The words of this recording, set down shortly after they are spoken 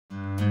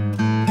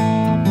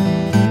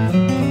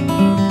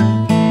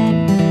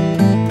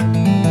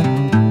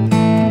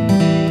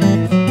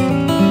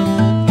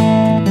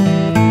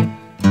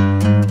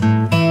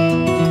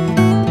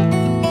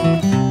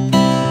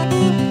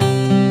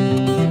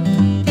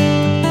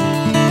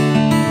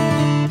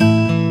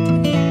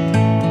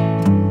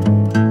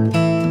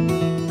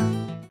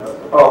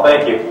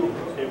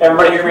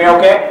everybody hear me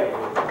okay?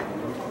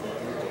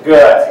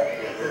 Good.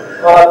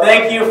 Well,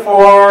 thank you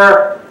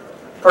for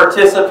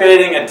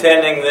participating,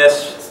 attending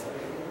this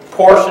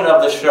portion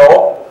of the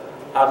show.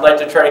 I'd like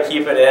to try to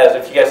keep it as,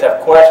 if you guys have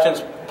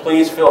questions,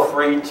 please feel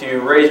free to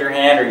raise your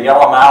hand or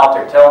yell them out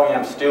or tell me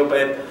I'm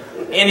stupid.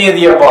 Any of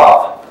the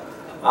above.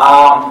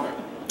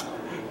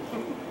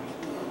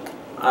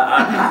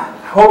 I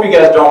hope you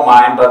guys don't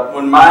mind, but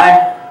when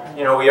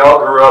we all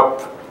grew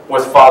up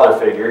with father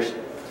figures,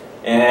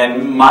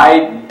 and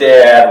my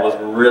dad was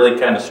really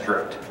kind of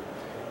strict.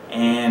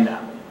 And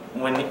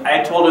when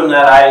I told him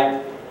that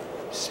I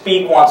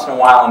speak once in a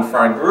while in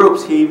front of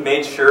groups, he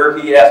made sure,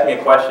 he asked me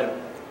a question,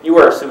 "You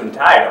wear a suit and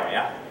tie, don't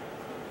you?"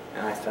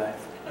 And I said,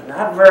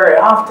 "Not very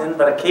often,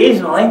 but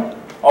occasionally."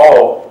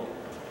 "Oh,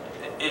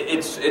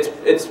 it's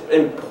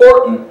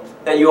important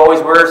that you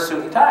always wear a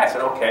suit and tie." I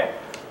said, "Okay.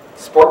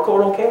 Sport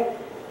coat okay?"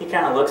 He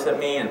kind of looks at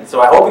me, and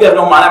so I hope you guys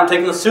don't mind. I'm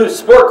taking the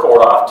sport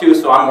coat off too,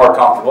 so I'm more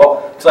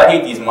comfortable, because I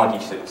hate these monkey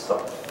suits. So.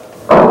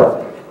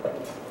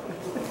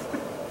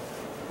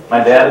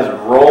 My dad is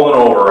rolling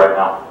over right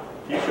now.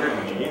 T-shirt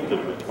and jeans would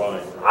have been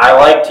fine. I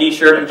like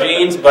t-shirt and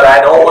jeans, but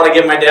I don't want to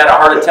give my dad a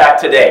heart attack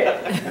today.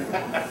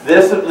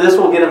 This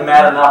will get him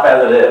mad enough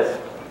as it is.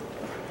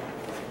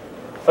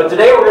 But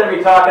today we're going to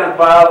be talking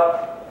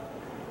about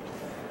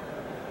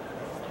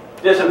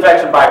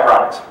disinfection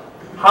byproducts.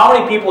 How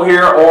many people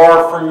here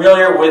are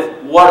familiar with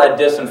what a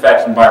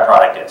disinfection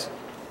byproduct is?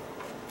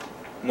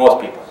 Most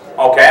people.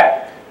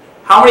 Okay.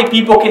 How many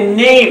people can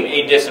name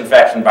a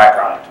disinfection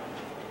byproduct?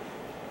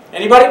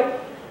 Anybody?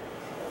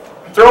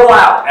 Throw one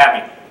out at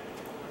me.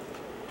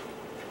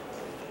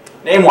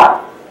 Name one.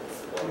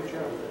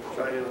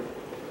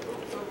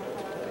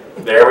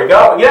 There we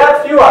go. We got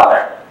a few out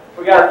there.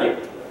 We got a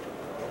few.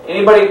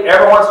 Anybody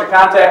ever wants to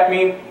contact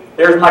me?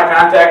 Here's my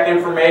contact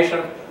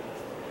information.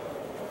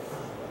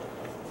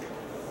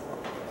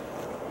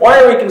 Why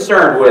are we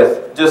concerned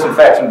with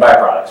disinfection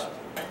byproducts?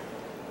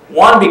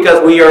 One, because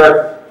we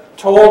are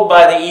told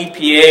by the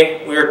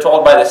EPA, we are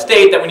told by the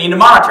state that we need to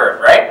monitor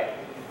it, right?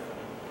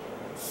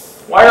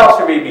 Why else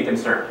should we be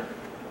concerned?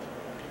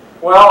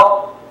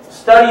 Well,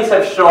 studies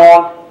have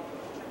shown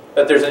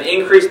that there's an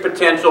increased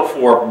potential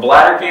for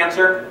bladder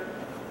cancer.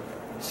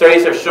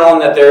 Studies have shown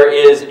that there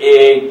is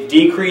a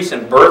decrease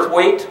in birth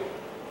weight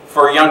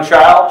for young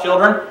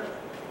children.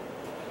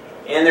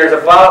 And there's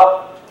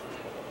about,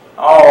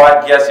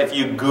 I guess if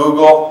you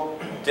Google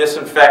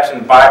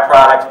disinfection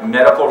byproducts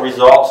medical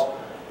results,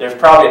 there's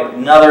probably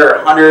another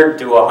 100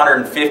 to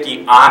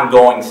 150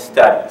 ongoing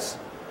studies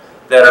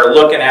that are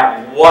looking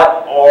at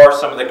what are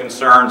some of the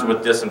concerns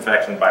with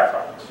disinfection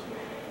byproducts.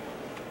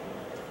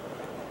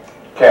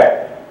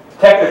 Okay,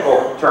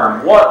 technical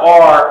term, what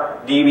are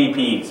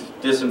DBPs,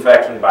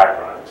 disinfection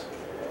byproducts?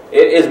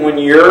 It is when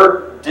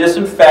your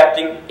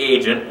disinfecting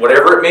agent,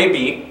 whatever it may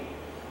be,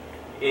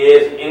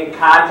 is in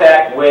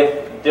contact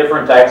with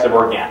different types of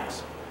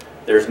organics.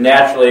 There's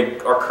naturally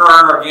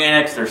occurring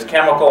organics, there's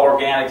chemical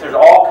organics, there's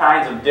all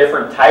kinds of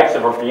different types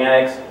of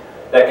organics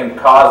that can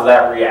cause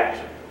that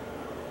reaction.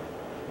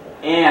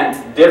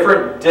 And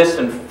different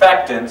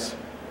disinfectants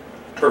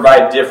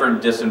provide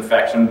different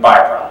disinfection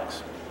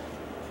byproducts.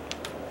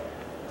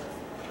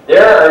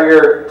 There are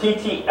your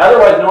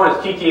otherwise known as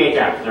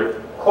TTHMs. They're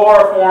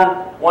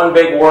chloroform, one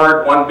big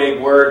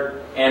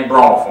word, and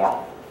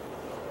bromoform.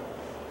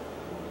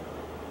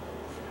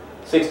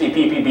 60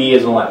 ppb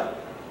is the limit.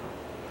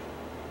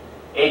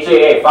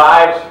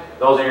 HAA5s,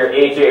 those are your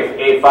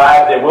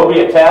HAA5s. They will be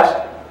a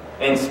test,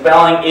 and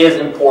spelling is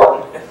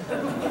important.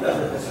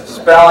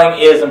 Spelling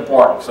is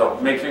important, so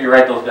make sure you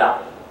write those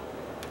down.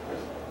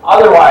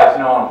 Otherwise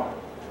known,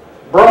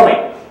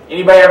 bromine.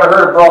 Anybody ever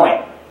heard of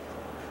bromine?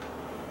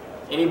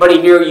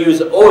 Anybody here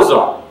use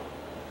ozone?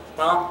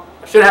 Well,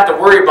 I shouldn't have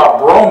to worry about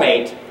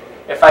bromate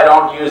if I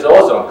don't use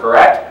ozone,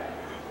 correct?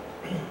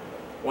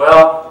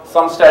 Well,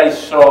 some studies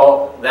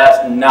show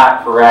that's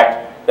not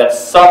correct, that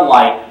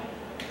sunlight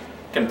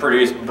can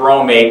produce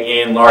bromate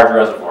in large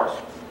reservoirs.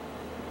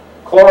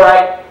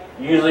 Chloride,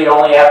 usually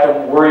only have to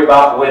worry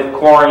about with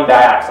chlorine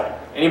dioxide.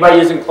 Anybody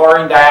using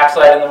chlorine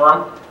dioxide in the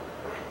room?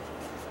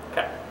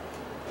 Okay.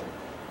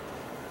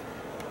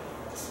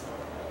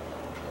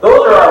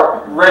 Those are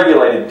our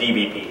regulated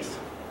DBPs.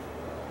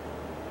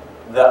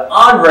 The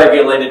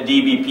unregulated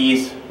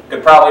DBPs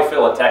could probably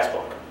fill a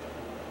textbook.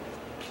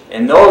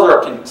 And those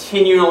are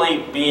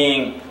continually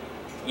being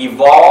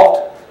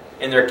evolved,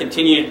 and they're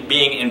continuing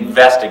being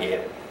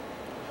investigated.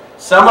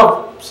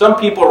 Some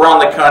people around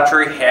the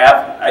country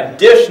have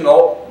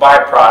additional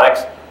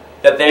byproducts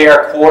that they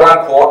are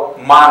quote-unquote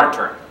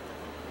monitoring.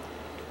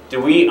 Do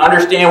we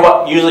understand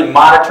what usually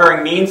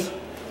monitoring means?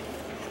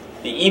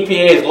 The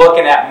EPA is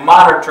looking at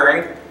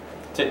monitoring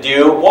to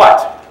do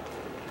what?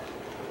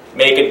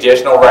 Make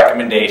additional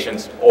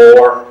recommendations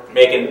or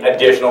making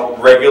additional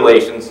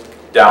regulations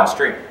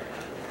downstream.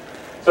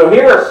 So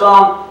here are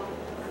some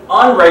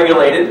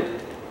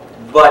unregulated,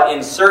 but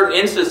in certain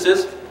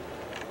instances,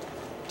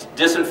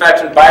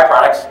 disinfection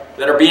byproducts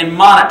that are being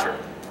monitored.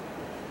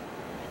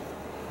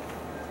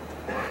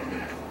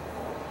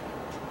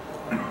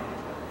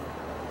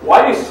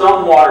 Why do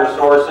some water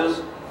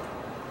sources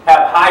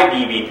have high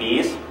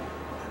DBPs,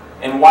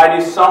 and why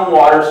do some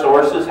water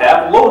sources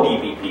have low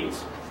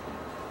DBPs?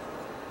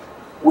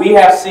 We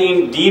have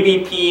seen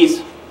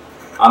DBPs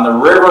on the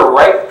river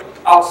right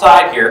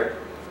outside here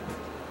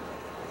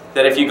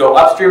that if you go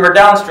upstream or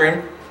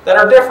downstream, that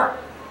are different.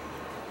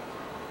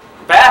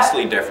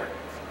 Vastly different.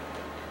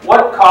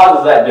 What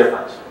causes that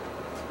difference?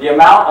 The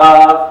amount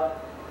of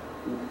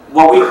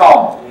what we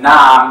call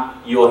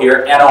NOM, you'll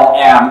hear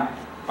NOM,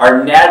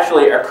 are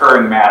naturally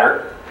occurring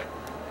matter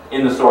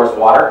in the source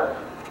water.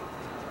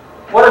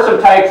 What are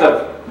some types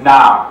of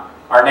NOM,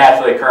 are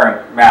naturally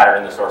occurring matter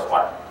in the source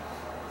water?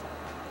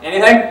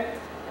 Anything?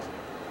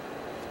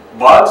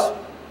 Bugs?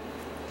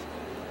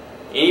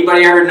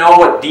 Anybody ever know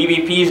what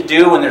DBPs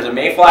do when there's a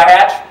mayfly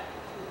hatch?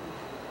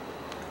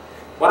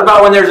 What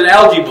about when there's an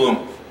algae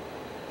bloom?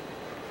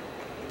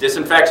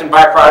 Disinfection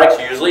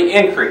byproducts usually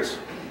increase.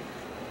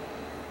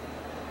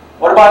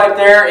 What about if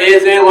there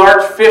is a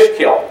large fish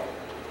kill?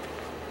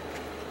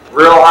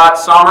 Real hot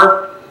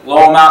summer,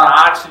 low amount of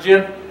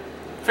oxygen,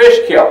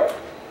 fish kill.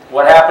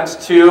 What happens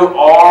to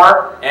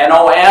our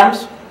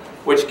NOMs,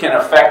 which can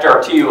affect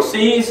our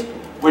TOCs,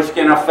 which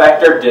can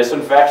affect our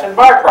disinfection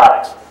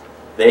byproducts?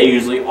 They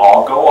usually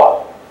all go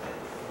up.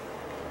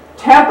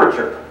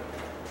 Temperature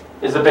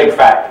is a big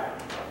factor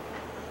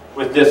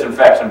with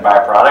disinfection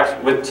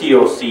byproducts, with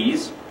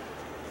TOCs.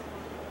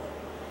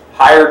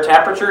 Higher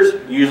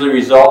temperatures usually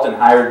result in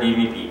higher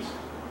DBPs.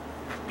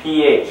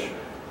 pH,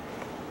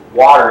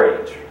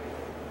 water age,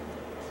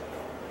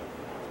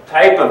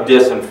 type of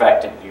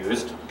disinfectant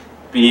used,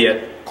 be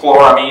it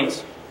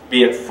chloramines,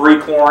 be it free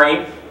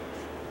chlorine,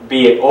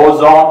 be it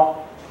ozone,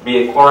 be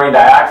it chlorine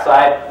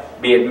dioxide,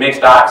 be it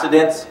mixed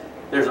oxidants.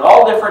 There's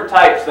all different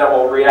types that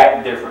will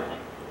react differently.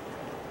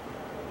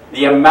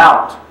 The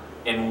amount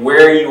and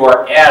where you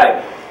are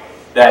adding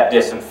that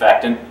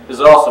disinfectant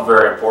is also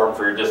very important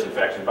for your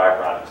disinfection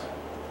byproducts.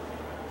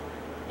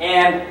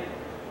 And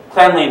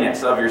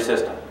cleanliness of your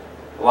system.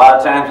 A lot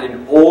of times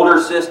in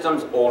older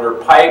systems, older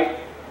pipe,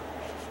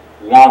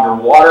 longer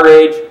water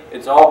age,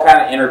 it's all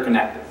kind of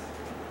interconnected.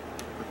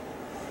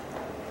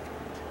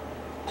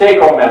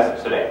 Take-home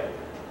message today.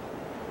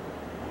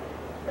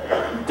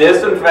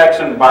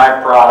 Disinfection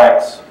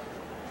byproducts,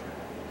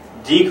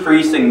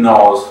 decreasing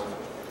those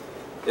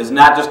is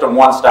not just a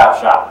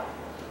one-stop shop.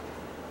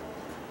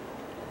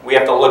 We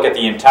have to look at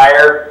the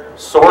entire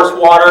source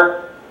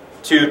water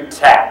to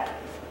tap.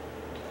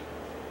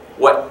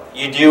 What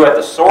you do at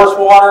the source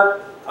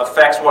water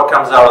affects what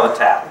comes out of the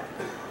tap.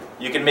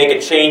 You can make a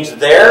change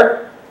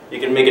there, you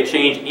can make a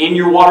change in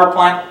your water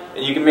plant,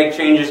 and you can make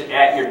changes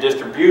at your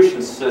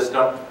distribution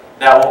system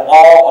that will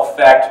all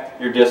affect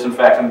your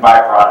disinfection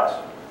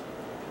byproducts.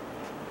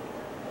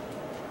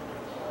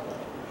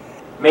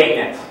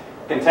 Maintenance,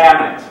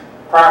 contaminants,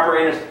 proper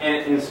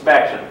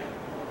inspection,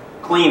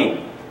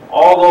 cleaning.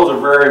 All those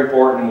are very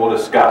important and we'll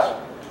discuss.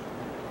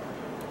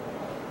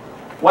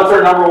 What's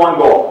our number one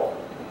goal?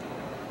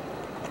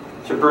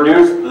 To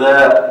produce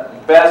the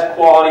best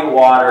quality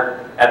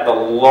water at the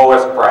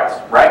lowest price,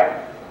 right?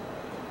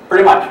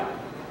 Pretty much.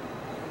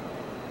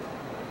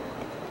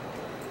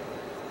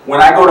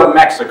 When I go to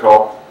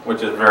Mexico,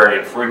 which is very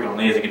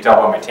infrequently, as you can tell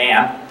by my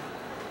tan,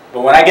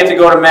 but when I get to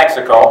go to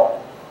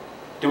Mexico,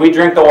 do we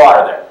drink the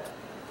water there?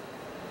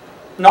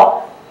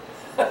 No.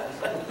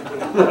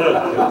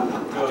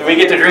 Do we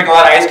get to drink a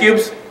lot of ice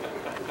cubes?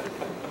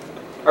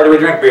 Or do we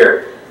drink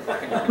beer?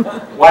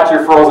 Watch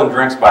your frozen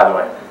drinks, by the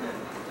way.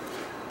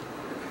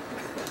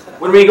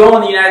 When we go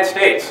in the United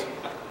States,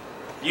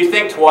 do you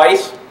think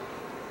twice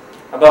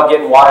about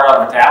getting water out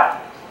of a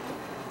tap?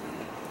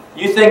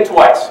 You think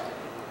twice.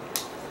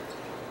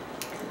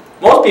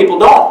 Most people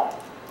don't.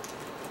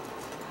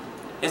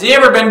 Has he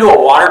ever been to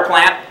a water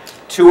plant,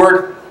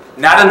 toured,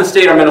 not in the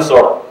state of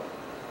Minnesota,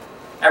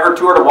 ever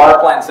toured a water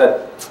plant and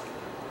said,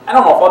 I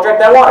don't know if I'll drink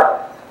that water?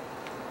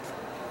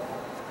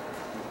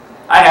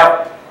 I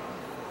have.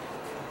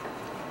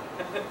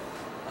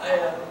 I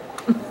have.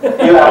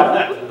 You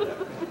have.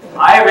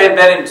 I have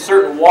been in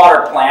certain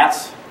water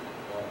plants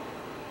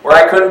where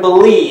I couldn't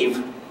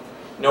believe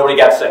nobody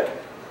got sick.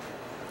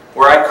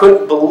 Where I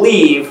couldn't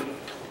believe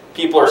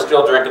people are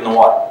still drinking the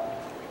water.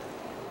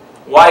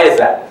 Why is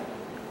that?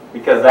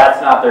 Because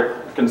that's not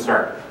their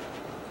concern.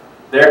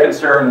 Their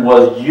concern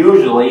was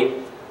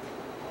usually,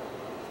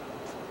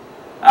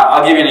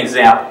 I'll give you an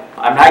example.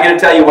 I'm not going to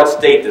tell you what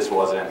state this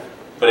was in,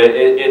 but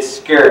it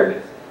scared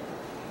me.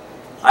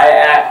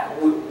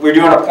 We're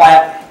doing a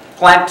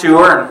plant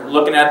tour and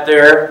looking at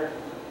their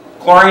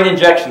chlorine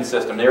injection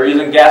system. They were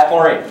using gas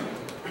chlorine.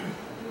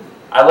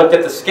 I looked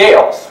at the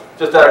scales,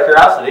 just out of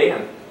curiosity,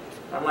 and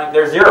I'm like,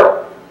 they're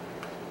 0.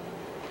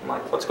 I'm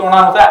like, what's going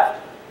on with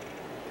that?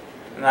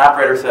 And the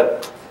operator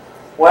said,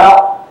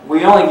 well,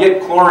 we only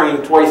get chlorine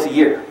twice a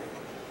year.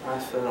 I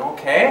said,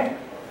 okay.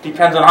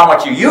 Depends on how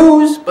much you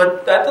use,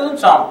 but that doesn't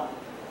sound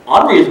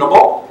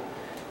unreasonable.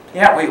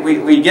 Yeah,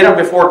 we get them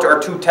before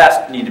our 2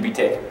 tests need to be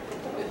taken.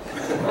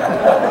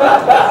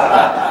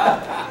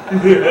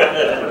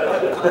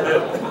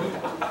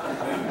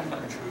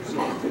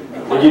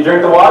 Would you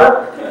drink the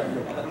water?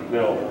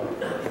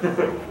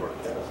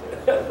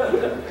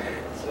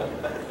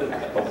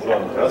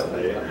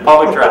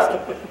 Public trust.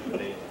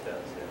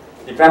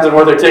 Depends on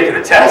where they're taking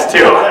the test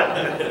too.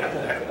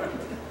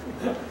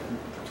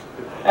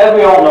 As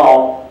we all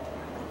know,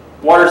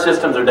 water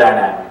systems are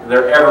dynamic.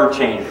 They're ever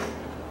changing.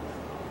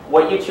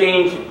 What you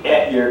change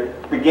at your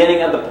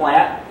beginning of the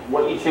plant,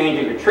 what you change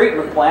at your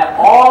treatment plant,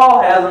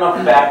 all has an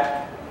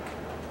effect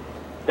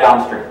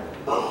downstream.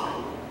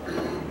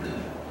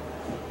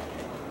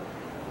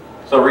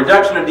 So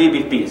reduction of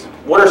DBPs.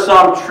 What are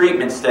some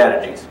treatment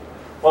strategies?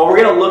 Well, we're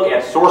going to look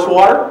at source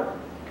water,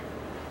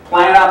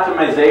 plant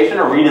optimization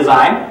or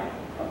redesign,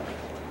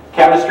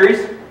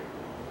 chemistries,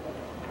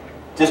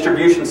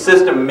 distribution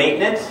system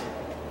maintenance,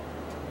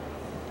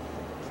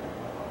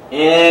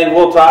 and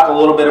we'll talk a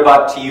little bit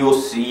about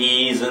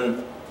TOCs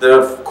and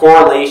the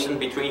correlation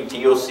between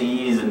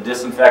TOCs and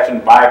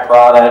disinfection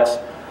byproducts,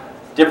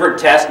 different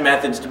test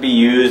methods to be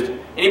used.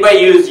 Anybody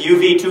use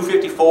UV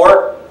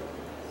 254?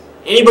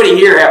 Anybody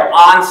here have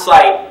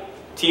on-site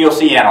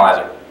TOC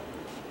analyzer?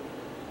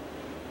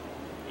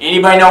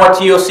 Anybody know what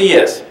TOC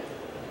is?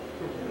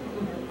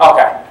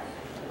 Okay.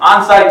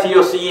 On-site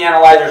TOC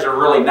analyzers are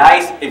really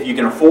nice if you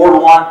can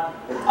afford one.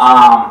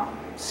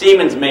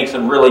 Siemens makes a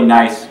really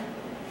nice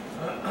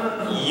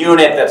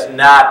unit that's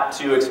not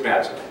too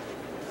expensive.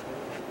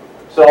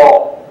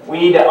 So we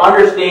need to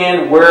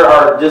understand where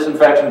our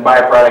disinfection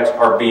byproducts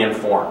are being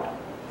formed.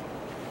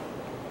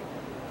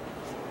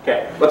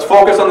 Okay, let's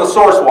focus on the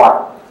source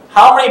water.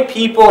 How many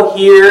people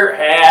here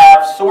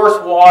have source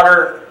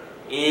water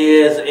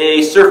is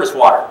a surface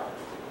water?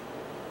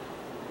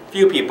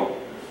 Few people.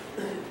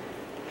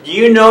 Do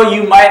you know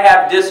you might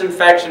have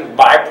disinfection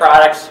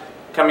byproducts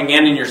coming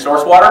in your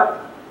source water?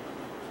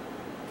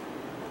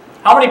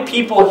 How many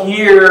people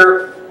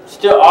here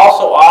still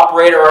also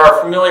operate or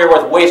are familiar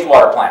with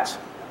wastewater plants?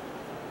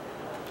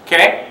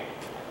 Okay?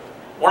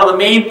 One of the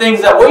main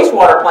things that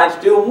wastewater plants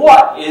do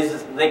what?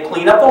 Is they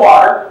clean up the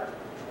water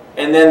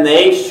and then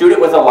they shoot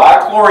it with a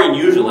lot of chlorine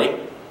usually.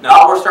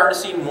 Now we're starting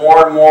to see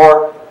more and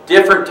more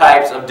different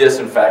types of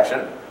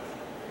disinfection.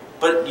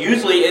 But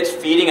usually it's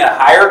feeding a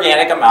high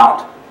organic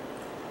amount,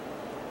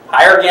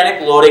 high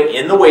organic loading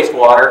in the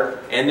wastewater,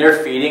 and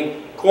they're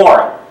feeding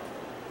chlorine.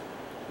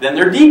 Then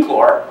they're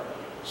dechlor,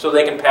 so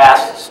they can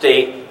pass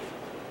state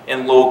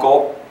and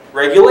local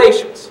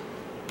regulations.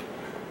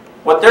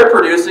 What they're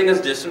producing is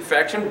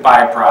disinfection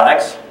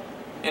byproducts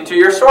into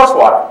your source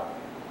water,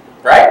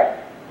 right?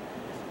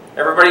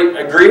 Everybody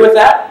agree with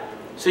that?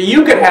 So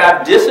you could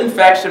have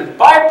disinfection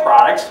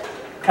byproducts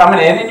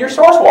coming in your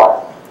source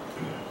water.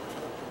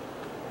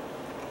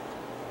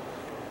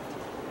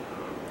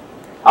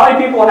 How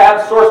many people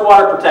have source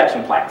water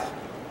protection plants?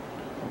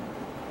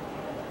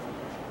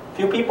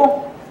 Few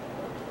people?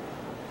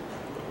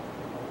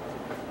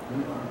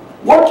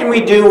 What can we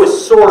do with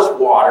source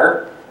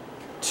water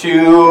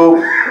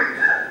to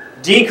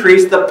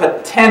decrease the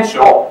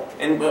potential,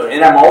 and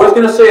I'm always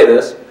going to say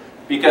this,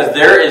 because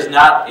there is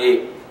not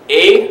A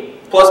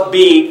plus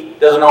B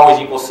doesn't always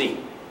equal C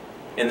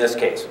in this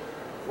case.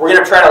 We're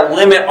going to try to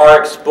limit our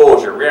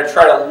exposure. We're going to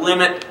try to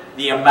limit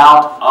the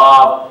amount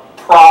of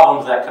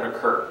problems that could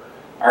occur.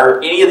 Are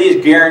any of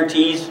these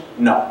guarantees?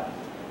 No.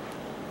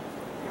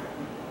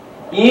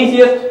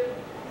 Easiest,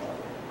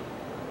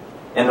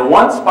 and the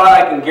one spot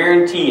I can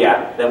guarantee you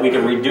that we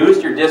can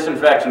reduce your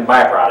disinfection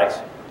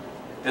byproducts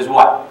is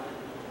what?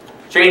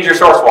 Change your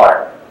source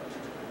water.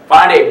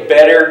 Find a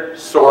better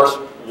source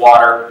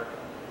water,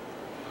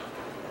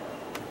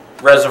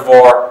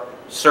 reservoir,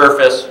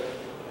 surface,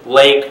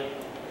 lake.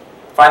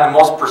 Find the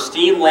most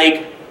pristine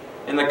lake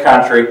in the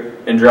country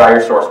and draw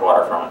your source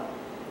water from it.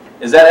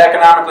 Is that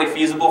economically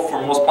feasible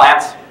for most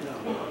plants?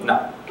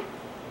 No.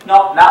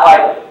 No, not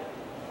likely.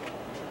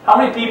 How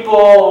many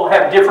people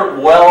have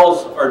different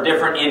wells or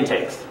different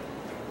intakes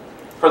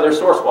for their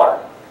source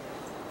water?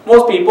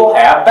 Most people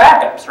have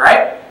backups,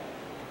 right?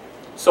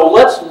 So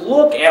let's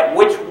look at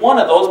which one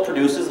of those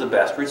produces the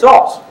best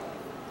results.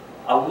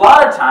 A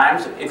lot of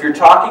times, if you're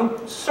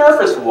talking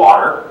surface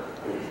water,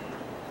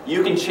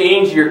 you can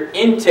change your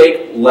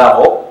intake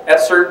level at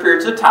certain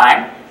periods of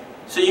time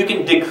so you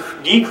can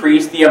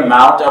decrease the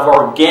amount of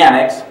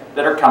organics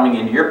that are coming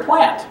into your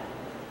plant.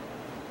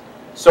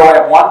 So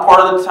at one part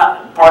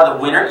of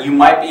the winter, you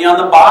might be on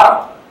the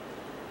bottom.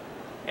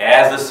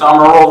 As the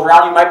summer rolls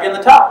around, you might be on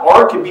the top.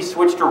 Or it could be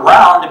switched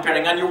around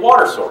depending on your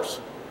water source.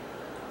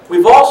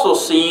 We've also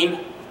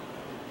seen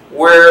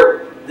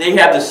where they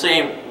have the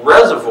same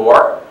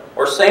reservoir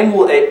or same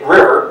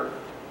river,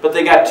 but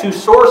they got two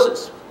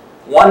sources.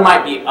 One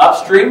might be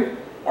upstream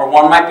or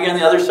one might be on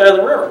the other side of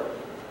the river.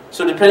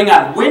 So depending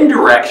on wind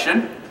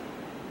direction,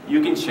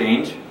 you can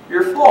change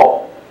your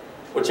flow.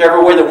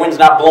 Whichever way the wind's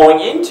not blowing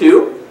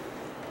into,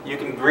 you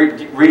can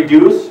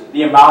reduce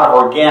the amount of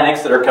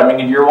organics that are coming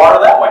into your water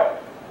that way.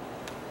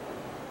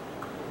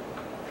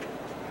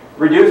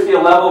 Reduce the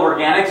level of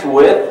organics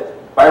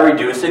by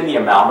reducing the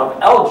amount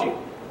of algae.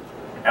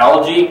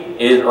 Algae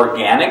is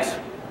organics,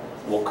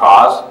 will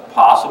cause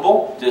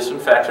possible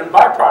disinfection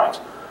byproducts.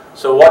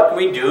 So what can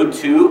we do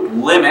to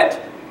limit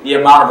the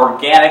amount of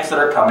organics that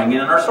are coming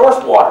in our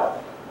source water.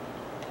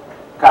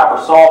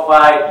 Copper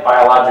sulfide,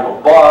 biological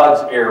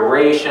bugs,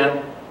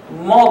 aeration,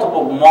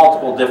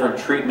 multiple different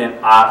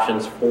treatment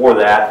options for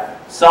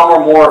that. Some are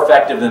more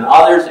effective than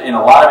others, and a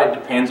lot of it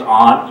depends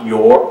on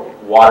your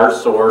water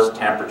source,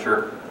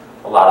 temperature,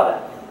 a lot of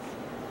that.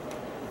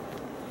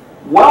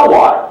 Well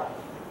water.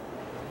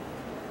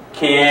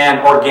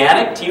 Can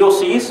organic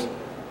TOCs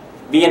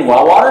be in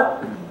well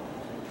water?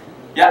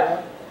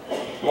 Yeah,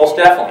 most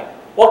definitely.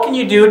 What can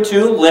you do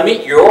to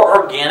limit your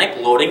organic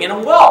loading in a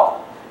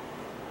well?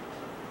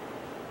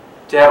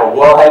 To have a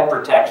wellhead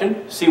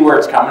protection, see where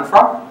it's coming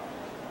from.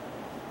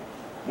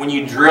 When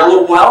you drill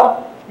a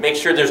well, make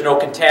sure there's no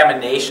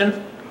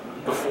contamination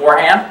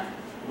beforehand.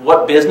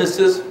 What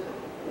businesses,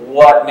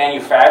 what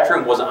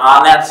manufacturing was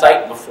on that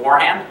site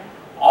beforehand.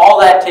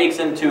 All that takes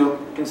into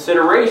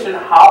consideration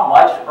how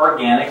much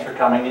organics are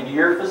coming into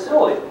your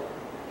facility.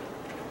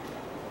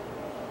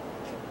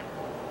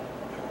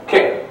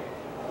 Okay,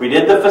 we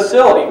did the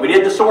facility, we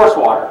did the source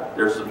water.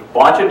 There's a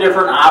bunch of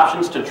different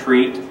options to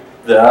treat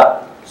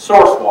the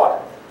source water.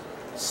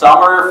 Some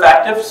are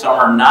effective, some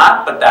are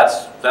not, but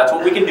that's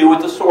what we can do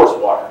with the source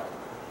water.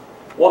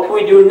 What can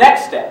we do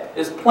next step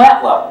is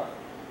plant level.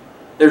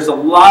 There's a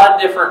lot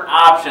of different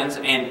options,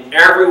 and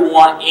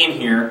everyone in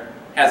here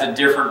has a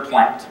different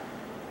plant.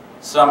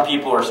 Some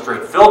people are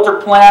straight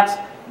filter plants,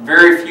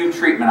 very few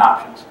treatment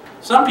options.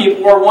 Some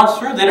people are once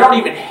through, they don't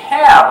even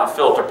have a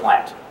filter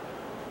plant.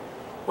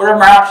 What are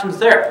my options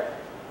there?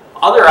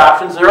 Other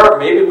options there are,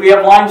 maybe we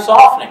have lime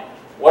softening.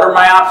 What are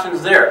my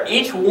options there?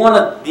 Each one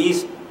of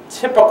these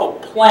typical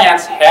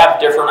plants have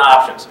different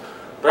options.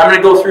 But I'm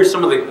going to go through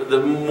some of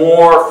the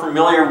more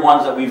familiar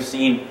ones that we've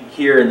seen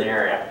here in the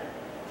area.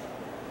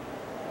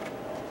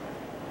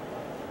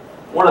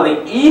 One of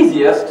the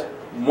easiest,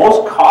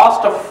 most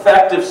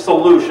cost-effective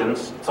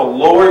solutions to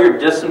lower your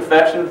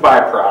disinfection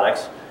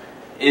byproducts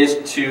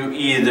is to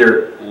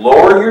either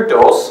lower your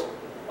dose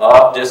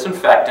of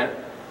disinfectant,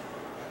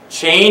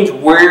 change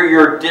where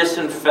your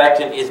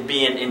disinfectant is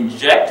being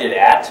injected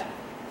at,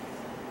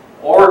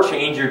 or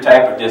change your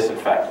type of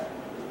disinfectant.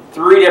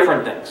 Three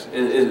different things.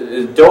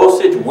 Is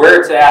dosage, where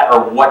it's at,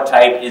 or what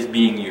type is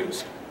being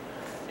used.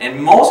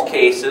 In most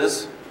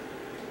cases,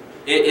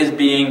 it is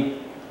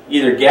being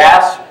either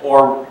gas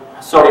or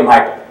sodium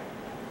hypo.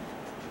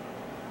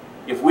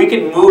 If we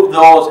can move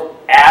those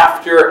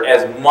after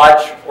as much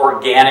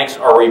organics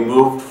are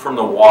removed from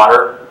the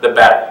water, the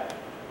better.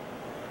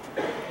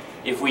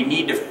 If we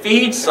need to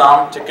feed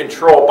some to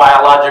control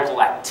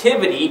biological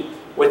activity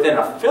within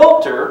a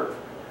filter,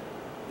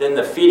 then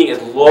the feeding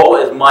is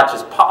lower amount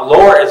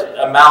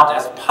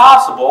as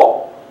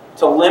possible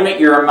to limit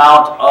your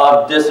amount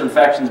of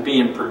disinfections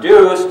being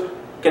produced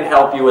can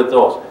help you with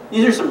those.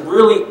 These are some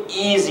really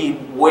easy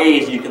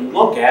ways you can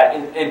look at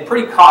and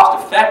pretty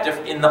cost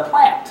effective in the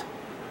plant.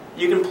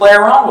 You can play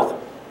around with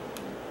them.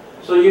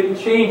 So you can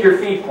change your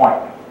feed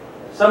point.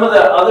 Some of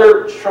the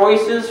other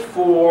choices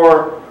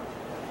for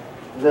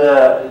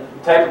the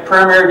type of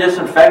primary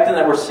disinfectant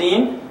that we're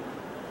seeing,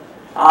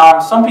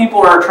 some people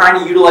are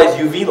trying to utilize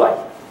UV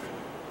light.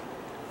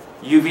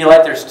 UV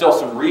light, there's still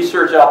some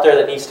research out there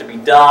that needs to be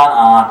done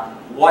on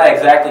what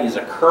exactly is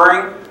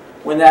occurring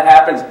when that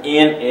happens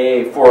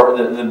for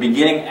the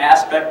beginning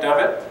aspect of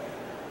it.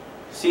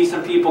 See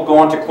some people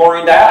going to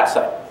chlorine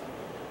dioxide.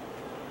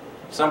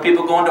 Some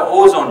people go into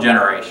ozone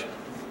generation.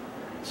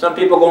 Some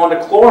people go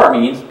into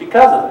chloramines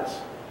because of this.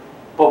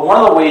 But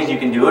one of the ways you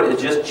can do it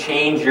is just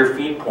change your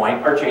feed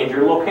point or change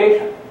your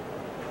location.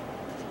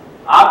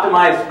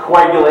 Optimize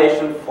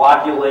coagulation,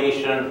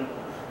 flocculation,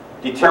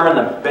 determine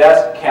the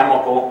best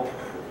chemical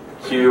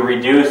to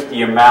reduce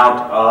the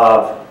amount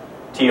of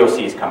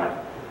TOCs coming.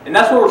 And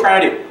that's what we're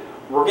trying to do.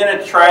 We're going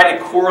to try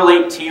to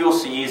correlate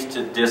TOCs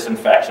to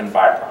disinfection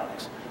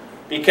byproducts.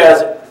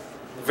 Because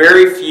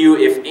very few,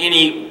 if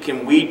any,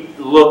 can we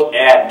look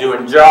at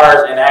doing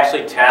jars and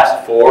actually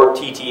test for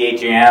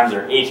TTHMs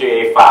or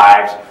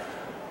HAA5s.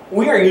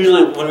 We are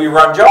usually, when we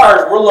run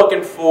jars, we're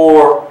looking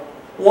for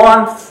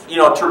one,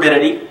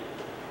 turbidity.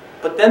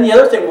 But then the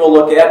other thing we'll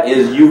look at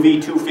is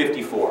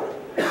UV254.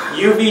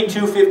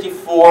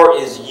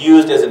 UV254 is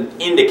used as an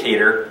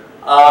indicator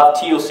of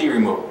TOC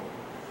removal.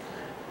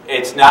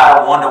 It's not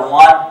a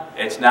 1-to-1,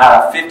 it's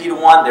not a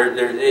 50-to-1,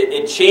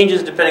 it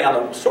changes depending on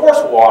the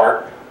source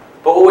water,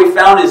 but what we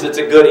found is it's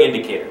a good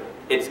indicator.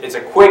 It's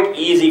a quick,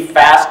 easy,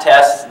 fast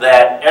test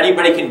that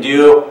anybody can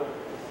do,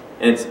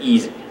 and it's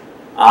easy.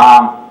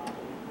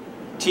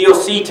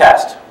 TOC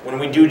test, when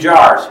we do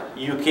jars,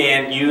 you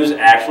can use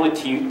actually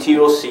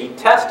TOC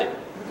testing.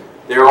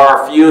 There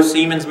are a few,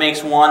 Siemens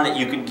makes one that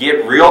you could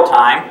get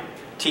real-time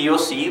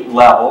TOC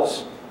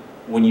levels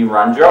when you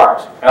run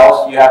jars.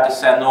 Else you have to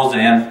send those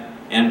in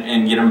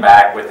and get them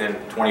back within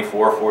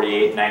 24,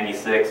 48,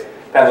 96,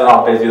 depends on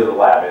how busy the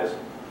lab is.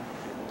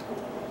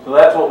 So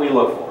that's what we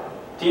look for,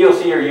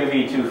 TOC or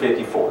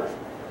UV254.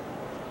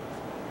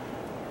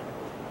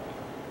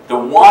 The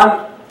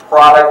one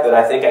product that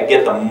I think I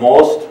get the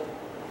most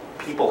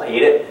people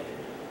hate it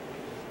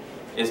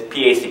is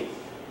PAC,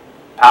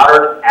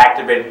 powdered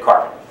activated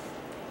carbon.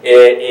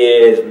 It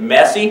is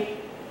messy.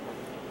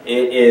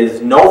 It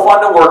is no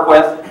fun to work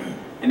with.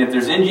 And if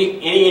there's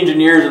any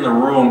engineers in the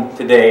room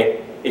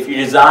today, if you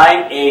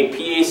design a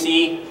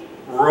PAC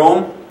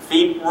room,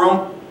 feed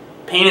room,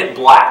 paint it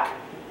black.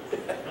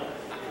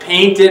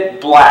 Paint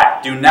it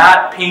black. Do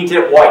not paint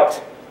it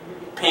white.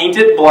 Paint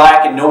it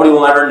black and nobody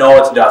will ever know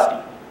it's dusty.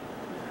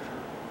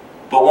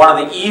 But one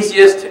of the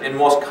easiest and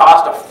most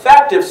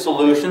cost-effective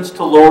solutions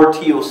to lower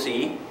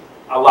TOC,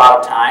 a lot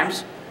of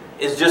times,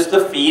 is just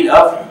the feed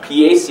of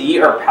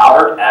PAC or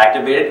powdered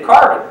activated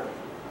carbon.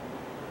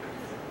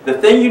 The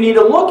thing you need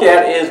to look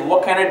at is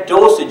what kind of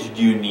dosage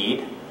do you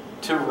need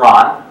to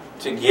run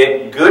to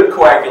get good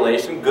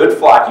coagulation, good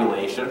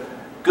flocculation,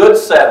 good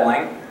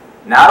settling,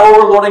 not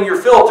overloading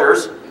your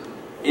filters,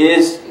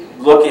 is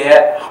look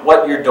at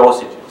what your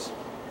dosage is.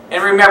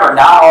 And remember,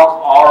 not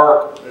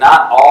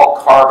all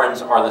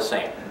carbons are the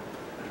same.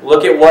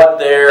 Look at what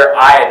their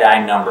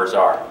iodine numbers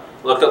are.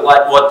 Look at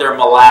what their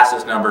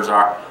molasses numbers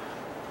are.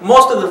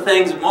 Most of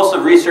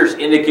the research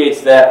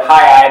indicates that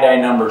high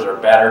iodine numbers are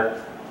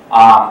better.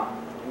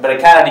 But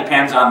it kind of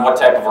depends on what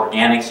type of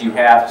organics you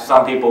have.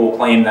 Some people will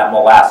claim that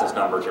molasses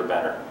numbers are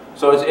better.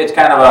 So it's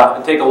kind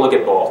of take a look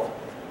at both.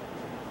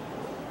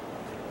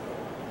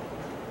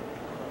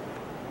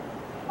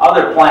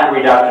 Other plant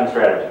reduction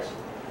strategies.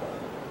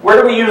 Where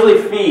do we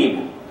usually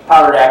feed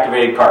powdered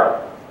activated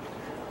carbon?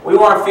 We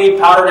want to feed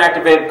powdered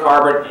activated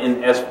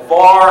carbon as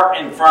far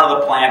in front of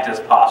the plant as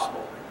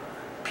possible.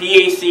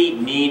 PAC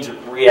needs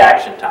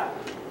reaction time.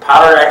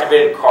 Powdered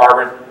activated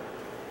carbon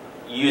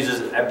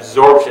uses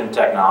absorption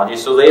technology,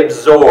 so they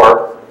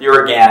absorb the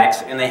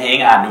organics and they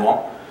hang on to them.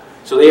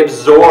 So they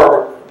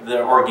absorb the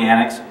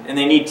organics and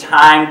they need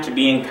time to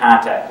be in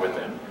contact with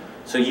them.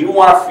 So you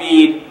want to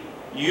feed,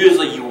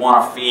 usually you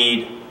want to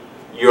feed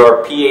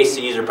your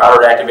PACs or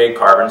powdered activated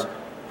carbons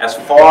as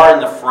far in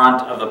the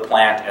front of the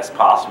plant as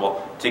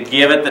possible to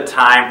give it the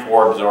time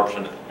for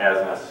absorption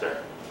as necessary.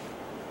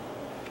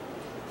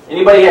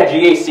 Anybody have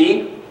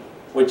GAC,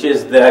 which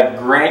is the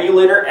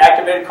granulator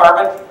activated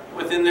carbon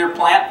within their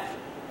plant?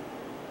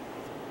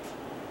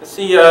 I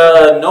see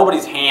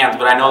nobody's hands,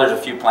 but I know there's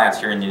a few plants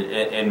here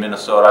in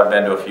Minnesota, I've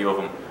been to a few of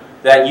them,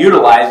 that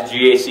utilize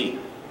GAC.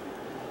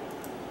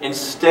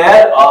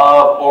 Instead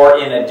of, or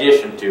in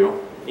addition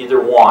to, either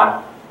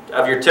one,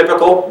 of your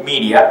typical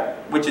media,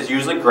 which is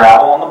usually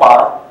gravel on the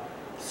bottom,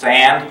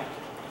 sand,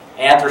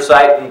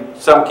 anthracite in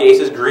some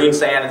cases, green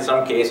sand in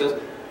some cases,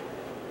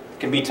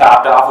 can be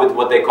topped off with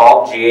what they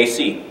call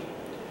GAC,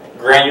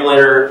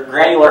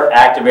 granular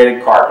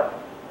activated carbon.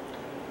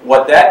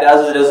 What that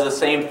does is it does the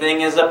same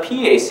thing as a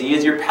PAC,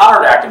 as your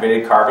powdered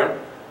activated carbon,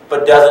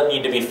 but doesn't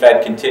need to be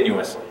fed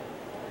continuously.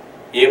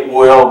 It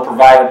will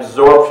provide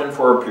absorption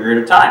for a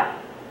period of time.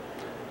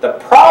 The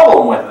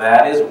problem with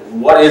that is,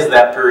 what is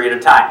that period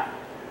of time?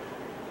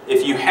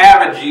 If you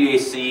have a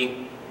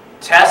GAC,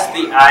 test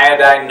the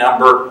iodine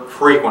number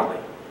frequently.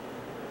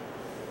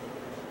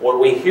 What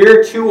we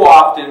hear too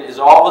often is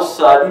all of a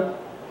sudden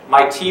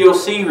my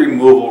TOC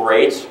removal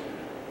rates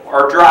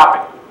are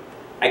dropping.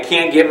 I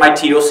can't get my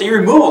TOC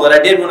removal that I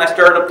did when I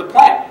started up the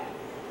plant.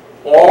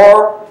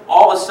 Or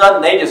all of a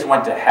sudden they just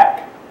went to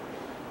heck.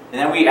 And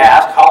then we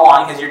ask, how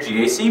long has your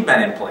GAC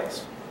been in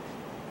place?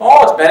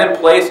 Oh, it's been in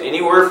place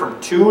anywhere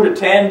from 2 to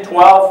 10,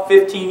 12,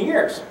 15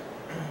 years.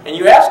 And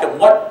you ask them,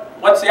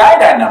 what's the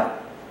iodine number?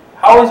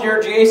 How is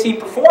your GAC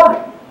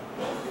performing?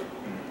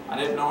 I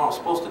didn't know I was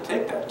supposed to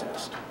take that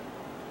test.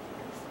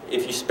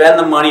 If you spend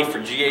the money for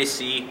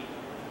GAC,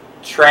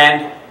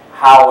 trend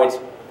how it's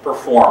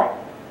performing,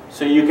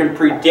 so you can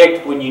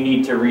predict when you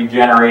need to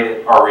regenerate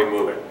it or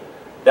remove it.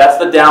 That's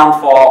the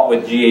downfall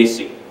with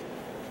GAC.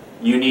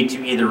 You need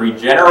to either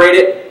regenerate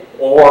it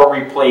or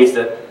replace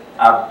it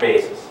on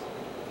basis.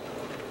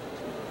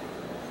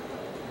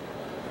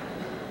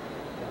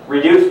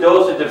 Reduce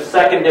dosage of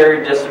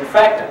secondary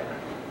disinfectant.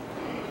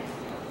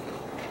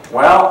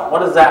 Well, what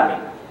does that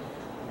mean?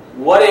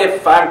 What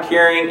if I'm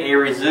carrying a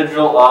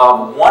residual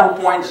of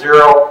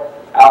 1.0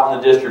 out in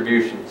the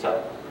distribution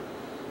site?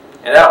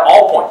 And at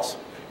all points.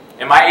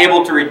 Am I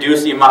able to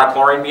reduce the amount of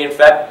chlorine being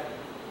fed?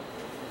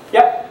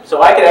 Yep.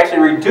 So I could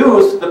actually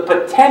reduce the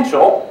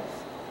potential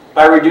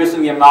by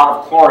reducing the amount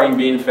of chlorine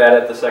being fed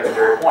at the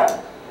secondary point.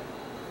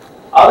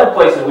 Other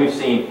places we've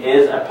seen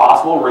is a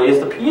possible raise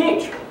the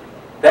pH.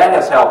 That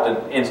has helped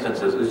in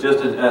instances. It's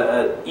just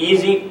an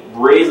easy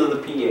raise of the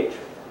pH.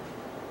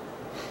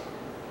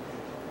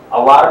 A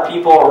lot of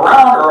people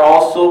around are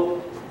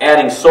also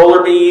adding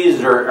solar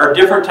bees or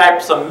different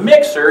types of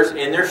mixers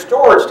in their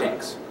storage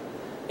tanks.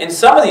 In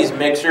some of these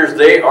mixers,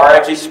 they are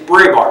actually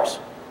spray bars.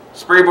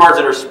 Spray bars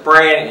that are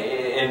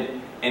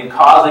spraying and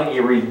causing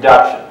a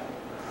reduction.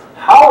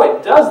 How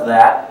it does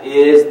that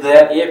is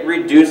that it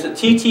reduces,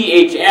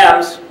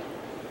 TTHMs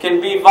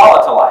can be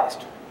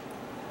volatilized.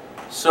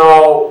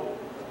 So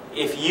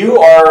if you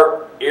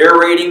are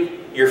aerating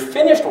your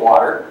finished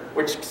water,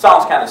 which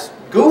sounds kind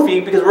of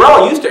goofy because we're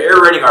all used to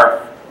aerating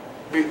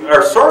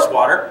our source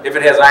water if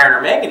it has iron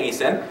or manganese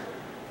in.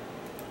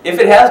 If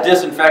it has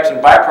disinfection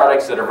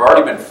byproducts that have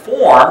already been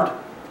formed,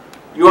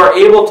 you are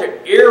able to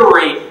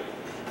aerate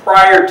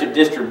prior to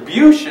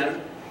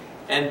distribution,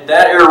 and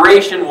that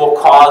aeration will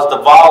cause the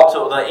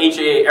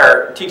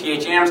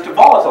TTHMs to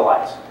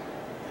volatilize.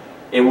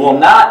 It will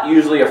not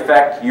usually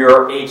affect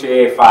your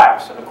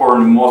HAA5s,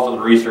 according to most of the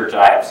research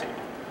I have seen.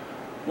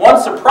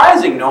 One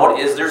surprising note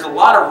is there's a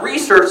lot of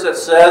research that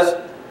says,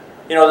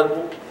 you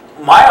know,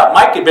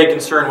 my big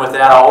concern with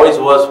that always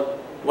was,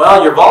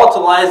 well, you're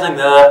volatilizing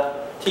the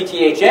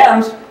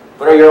TTHMs,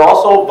 but are you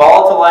also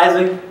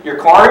volatilizing your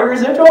chlorine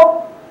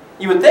residual?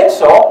 You would think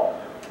so.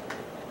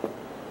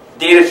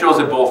 Data shows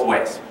it both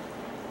ways.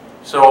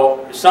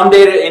 So some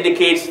data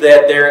indicates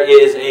that there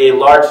is a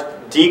large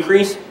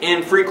decrease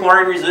in free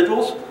chlorine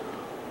residuals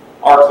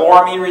or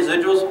chloramine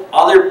residuals.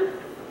 Other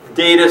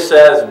data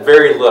says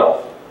very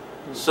little.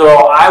 So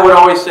I would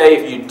always say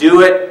if you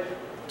do it,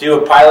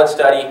 do a pilot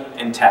study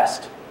and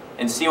test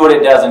and see what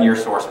it does in your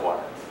source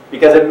water.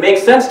 Because it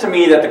makes sense to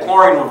me that the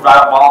chlorine would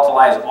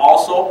volatilize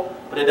also,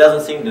 but it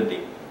doesn't seem to be.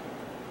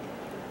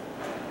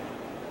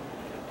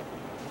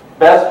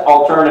 Best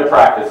alternative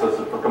practices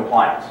for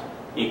compliance.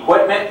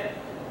 Equipment,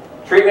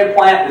 treatment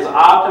plant is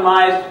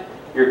optimized,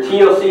 your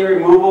TOC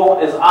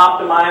removal is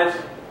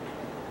optimized.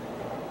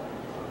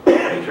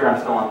 Make sure I'm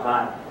still on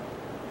time.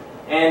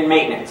 And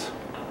maintenance.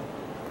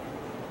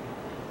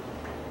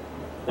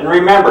 And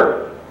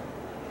remember,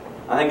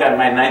 I think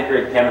my 9th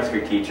grade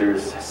chemistry teacher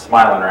is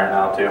smiling right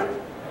now too.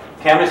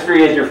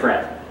 Chemistry is your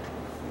friend.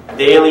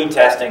 Daily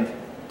testing.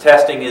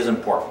 Testing is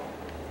important.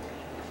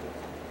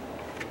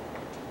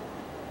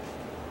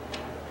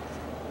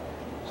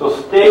 So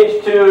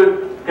stage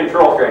 2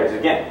 control strategies.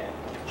 Again,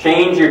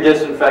 change your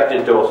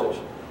disinfectant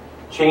dosage.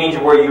 Change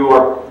where you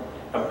are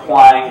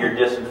applying your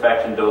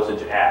disinfection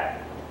dosage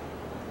at.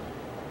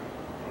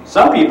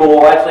 Some people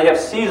will actually have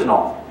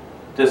seasonal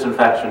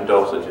disinfection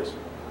dosages.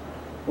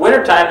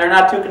 Wintertime, they're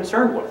not too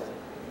concerned with.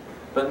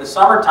 But in the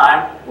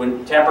summertime,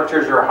 when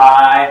temperatures are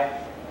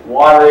high,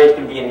 water age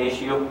can be an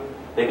issue,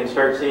 they can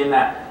start seeing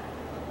that.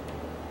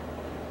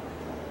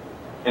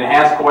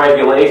 Enhanced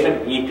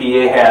coagulation,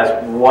 EPA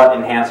has what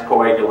enhanced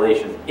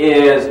coagulation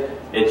is.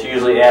 It's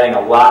usually adding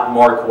a lot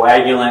more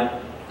coagulant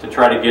to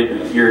try to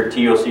get your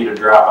TOC to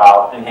drop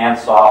out,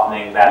 enhanced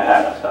softening, that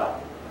type of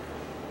stuff.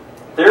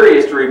 Theory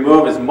is to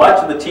remove as much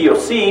of the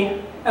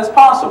TOC as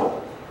possible.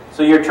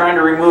 So you're trying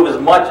to remove as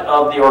much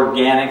of the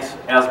organics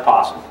as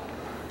possible.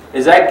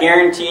 Is that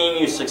guaranteeing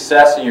you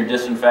success in your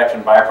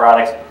disinfection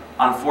byproducts?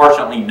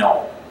 Unfortunately,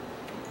 no.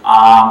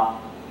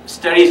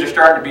 Studies are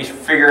starting to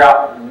figure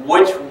out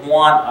which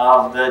one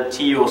of the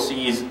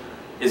TOCs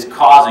is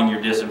causing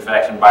your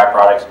disinfection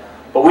byproducts,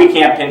 but we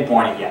can't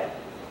pinpoint it yet.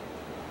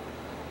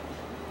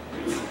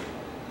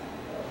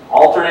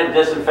 Alternate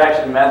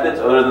disinfection methods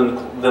other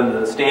than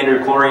the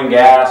standard chlorine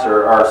gas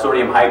or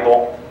sodium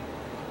hypo.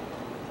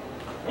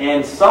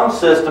 And some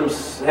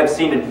systems have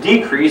seen a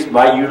decrease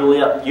by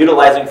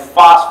utilizing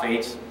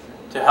phosphates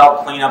to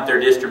help clean up their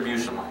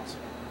distribution lines.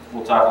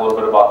 We'll talk a little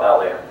bit about that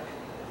later.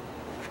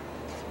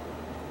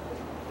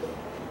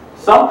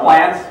 Some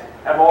plants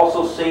have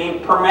also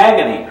seen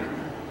permanganate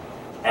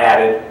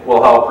added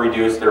will help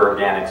reduce their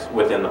organics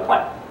within the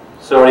plant.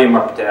 Sodium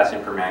or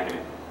potassium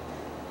permanganate.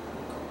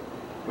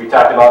 We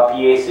talked about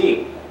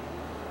PAC.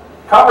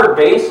 Covered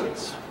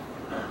basins.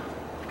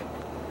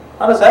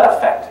 How does that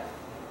affect?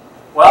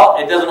 Well,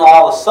 it doesn't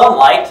allow the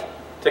sunlight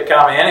to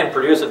come in and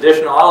produce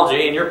additional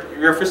algae in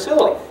your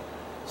facility.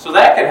 So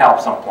that can help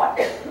some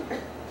plants.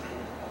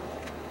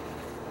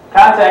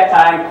 Contact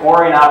time,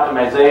 chlorine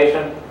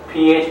optimization,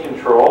 pH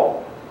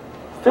control,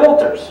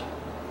 filters.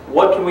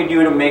 What can we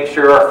do to make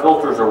sure our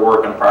filters are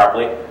working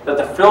properly, that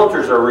the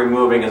filters are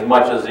removing as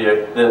much as the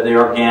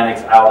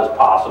organics out as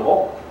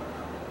possible,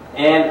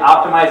 and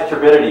optimize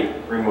turbidity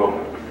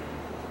removal.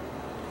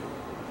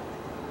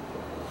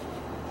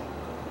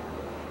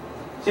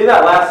 See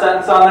that last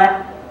sentence on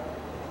there?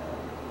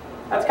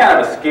 That's kind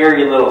of a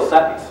scary little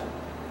sentence.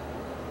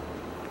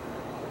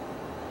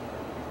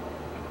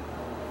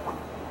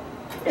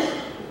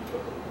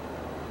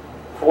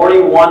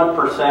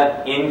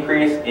 %41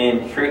 increase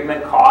in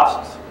treatment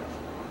costs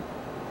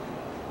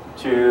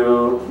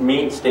to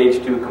meet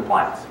stage 2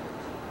 compliance.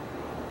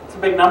 It's a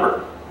big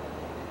number.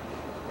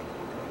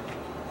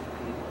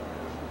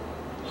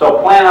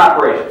 So plant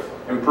operations,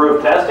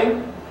 improve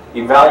testing,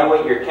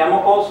 evaluate your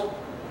chemicals,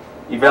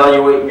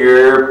 evaluate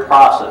your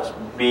process,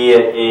 be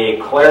it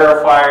a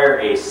clarifier,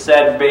 a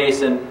sed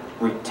basin,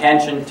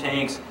 retention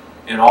tanks,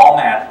 it all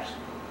matters.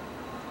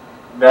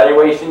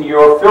 Evaluation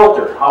your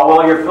filter, how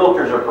well your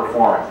filters are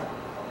performing.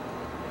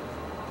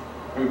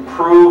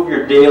 Improve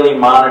your daily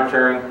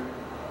monitoring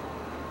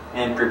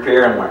and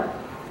prepare and learn.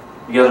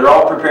 You guys are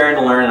all preparing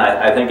to learn and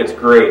I think it's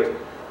great.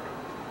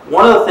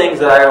 One of the things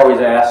that I always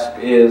ask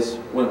is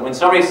when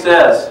somebody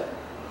says,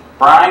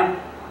 Brian,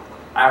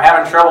 I'm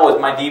having trouble with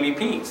my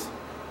DBPs.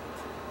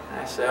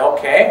 I say,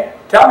 okay,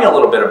 tell me a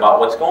little bit about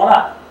what's going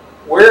on.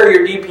 Where are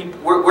your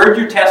where'd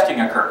your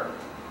testing occur?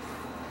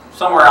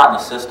 Somewhere out in the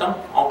system,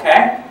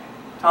 okay.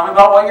 Tell me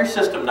about what your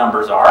system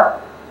numbers are,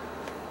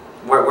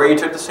 where you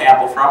took the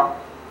sample from,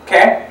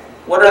 okay.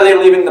 What are they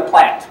leaving the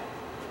plant?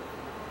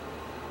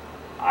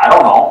 I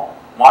don't know.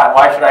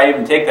 Why should I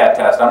even take that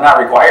test? I'm not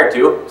required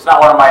to. It's not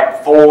one of my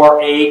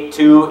 4, 8,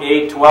 2,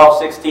 8, 12,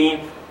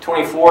 16,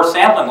 24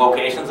 sampling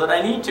locations that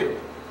I need to.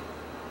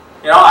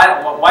 You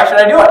know, why should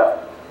I do it?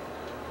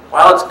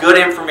 Well, it's good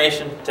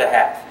information to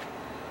have.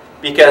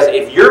 Because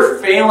if you're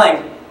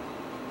failing,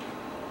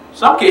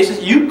 some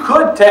cases you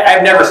could,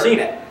 I've never seen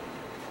it,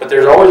 but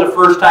there's always a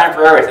first time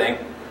for everything.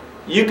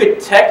 You could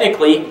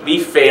technically be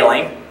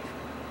failing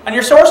on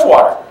your source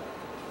water.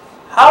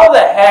 How the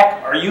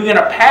heck are you going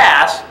to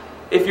pass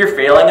if you're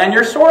failing on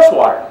your source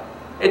water?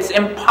 It's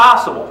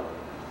impossible.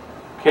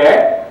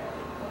 Okay?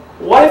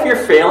 What if you're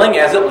failing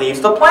as it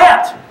leaves the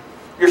plant?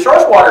 Your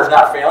source water is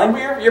not failing,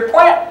 but your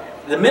plant.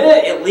 The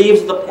minute it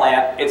leaves the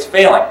plant, it's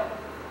failing.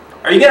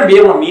 Are you going to be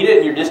able to meet it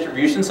in your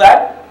distribution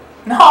side?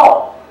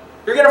 No.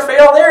 You're going to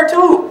fail there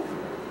too.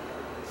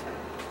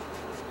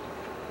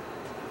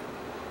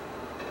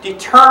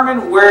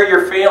 Determine where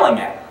you're failing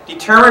at.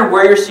 Determine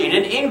where you're seeing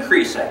an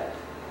increase at.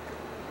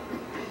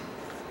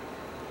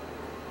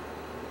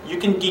 You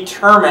can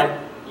determine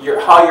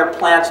how your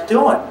plant's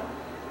doing.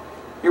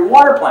 Your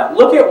water plant.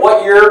 Look at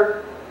what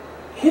your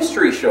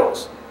history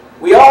shows.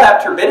 We all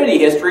have turbidity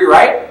history,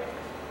 right?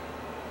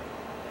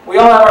 We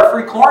all have our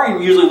free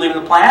chlorine usually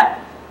leaving the plant,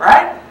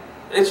 right?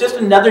 It's just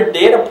another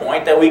data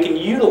point that we can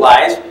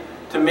utilize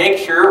to make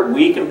sure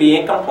we can be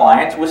in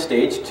compliance with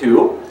stage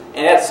 2,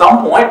 and at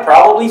some point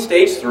probably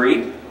stage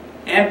 3,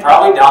 and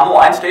probably down the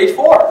line stage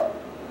 4.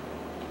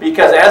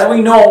 Because as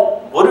we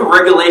know, what do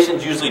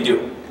regulations usually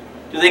do?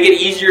 Do they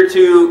get easier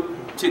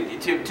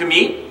to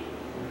meet?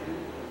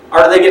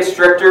 Or do they get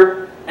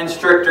stricter and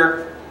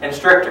stricter and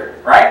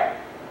stricter, right?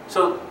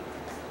 So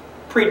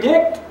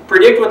predict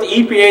what the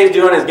EPA is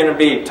doing is going to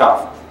be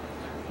tough.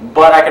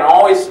 But I can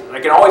always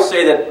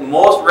say that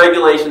most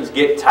regulations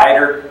get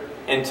tighter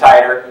and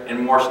tighter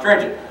and more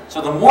stringent.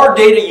 So the more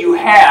data you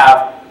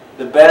have,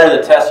 the better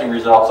the testing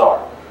results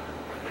are.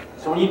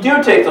 So when you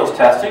do take those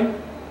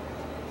testing,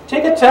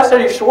 take a test out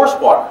of your source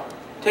water.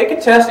 Take a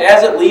test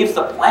as it leaves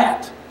the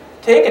plant.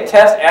 Take a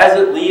test as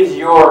it leaves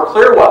your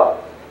clear well.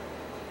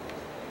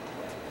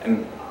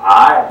 And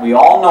we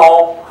all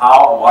know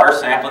how water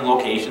sampling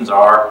locations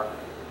are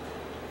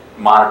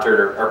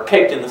monitored or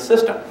picked in the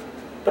system.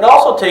 But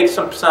also take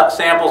some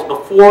samples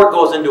before it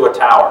goes into a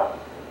tower,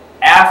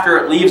 after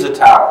it leaves a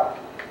tower.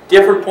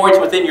 Different points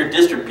within your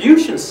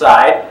distribution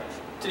side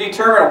to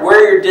determine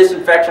where your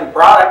disinfection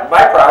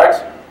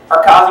byproducts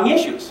are causing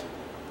issues.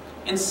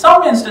 In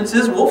some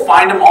instances, we'll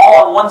find them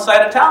all on one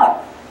side of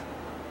town.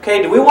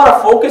 Okay, do we want to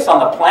focus on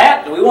the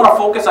plant? Do we want to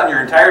focus on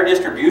your entire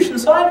distribution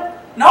side?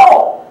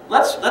 No.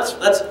 Let's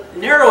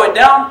narrow it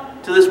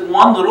down to this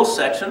one little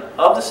section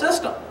of the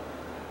system.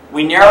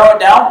 We narrow it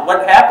down,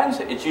 what happens?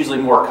 It's usually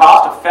more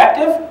cost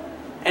effective,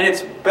 and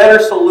it's a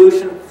better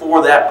solution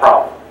for that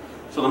problem.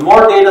 So the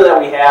more data that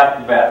we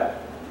have, the better.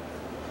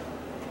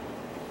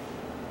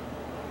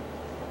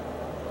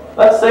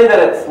 Let's say that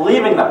it's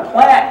leaving the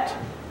plant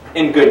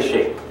in good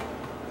shape.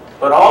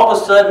 But all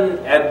of a sudden,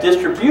 at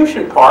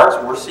distribution parts,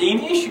 we're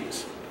seeing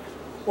issues.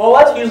 Well,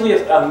 that's usually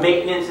a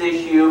maintenance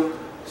issue,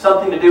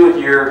 something to do with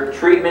your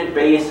treatment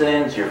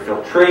basins, your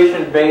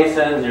filtration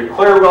basins, your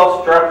clear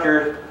well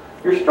structures,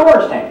 your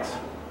storage tanks.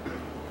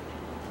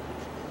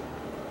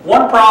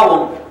 One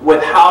problem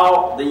with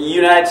how the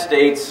United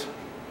States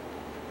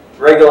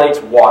regulates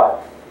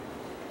water.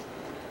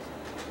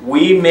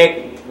 We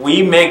make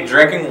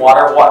drinking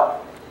water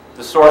what?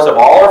 The source of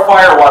all our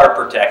fire water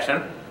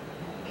protection.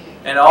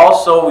 And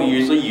also we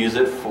usually use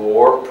it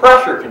for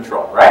pressure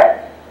control,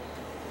 right?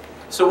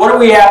 So what do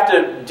we have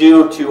to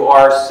do to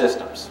our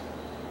systems?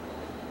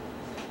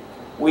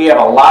 We have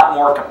a lot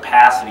more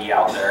capacity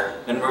out there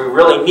than we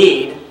really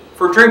need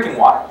for drinking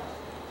water.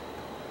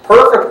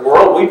 Perfect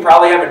world, we'd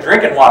probably have a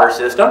drinking water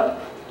system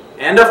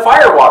and a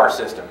fire water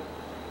system.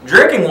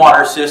 Drinking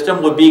water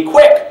system would be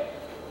quick.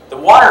 The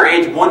water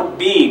age wouldn't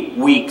be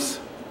weeks.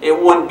 It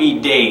wouldn't be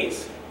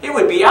days. It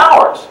would be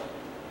hours.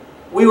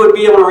 We would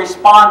be able to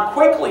respond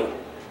quickly.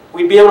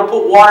 We'd be able to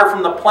put water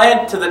from the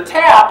plant to the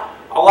tap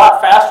a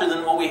lot faster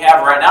than what we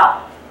have right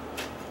now.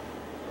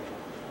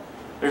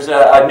 There's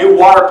a new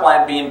water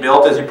plant being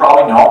built, as you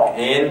probably know,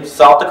 in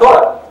South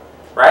Dakota.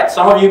 Right?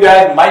 Some of you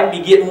guys might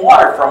be getting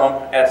water from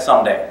them at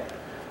some day.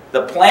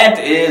 The plant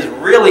is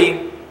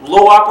really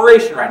low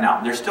operation right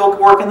now. They're still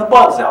working the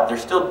bugs out. They're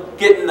still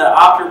getting the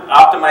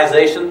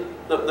optimization,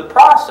 the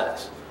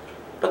process.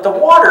 But the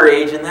water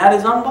age in that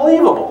is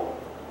unbelievable.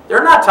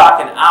 They're not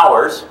talking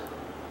hours.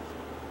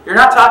 You're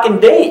not talking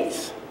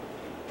days.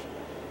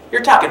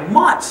 You're talking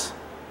months.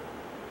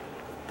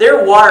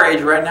 Their water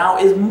age right now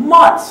is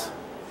months.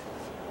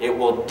 It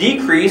will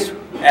decrease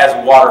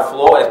as water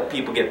flow, as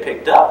people get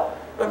picked up,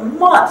 but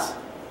months.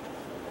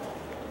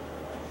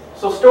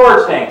 So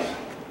storage tanks,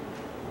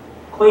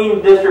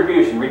 clean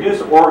distribution,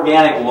 reduce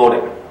organic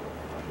loading.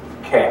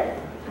 Okay.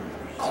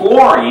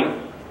 Chlorine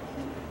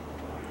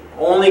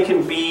only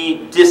can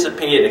be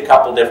dissipated a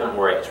couple different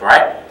ways,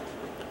 right?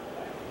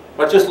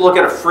 Let's just look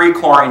at a free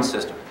chlorine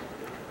system.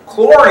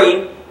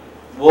 Chlorine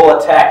will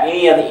attack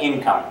any of the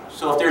income.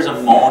 So if there's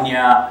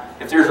ammonia,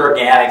 if there's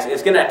organics,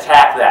 it's going to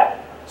attack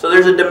that. So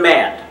there's a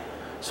demand.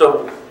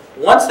 So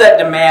once that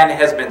demand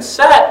has been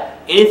set,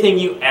 anything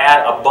you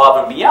add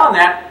above and beyond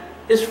that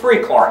is free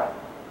chlorine.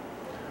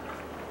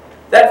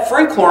 That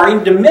free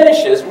chlorine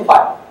diminishes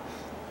what?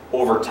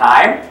 Over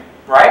time,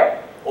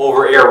 right?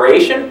 Over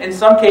aeration in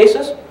some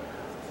cases,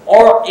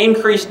 or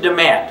increased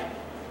demand.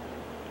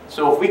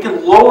 So if we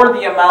can lower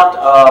the amount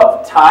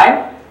of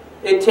time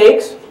it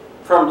takes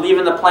from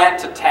leaving the plant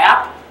to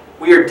tap,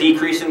 we are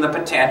decreasing the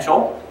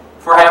potential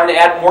for having to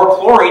add more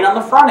chlorine on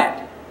the front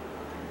end.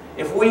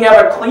 If we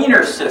have a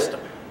cleaner system,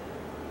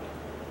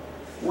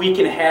 we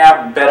can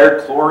have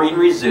better chlorine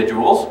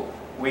residuals.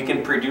 We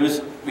can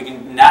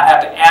not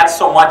have to add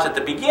so much at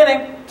the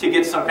beginning to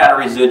get some kind of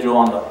residual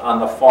on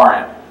the far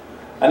end.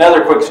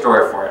 Another quick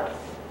story for you.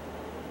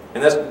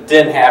 And this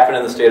didn't happen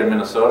in the state of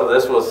Minnesota.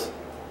 This was,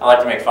 I like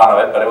to make fun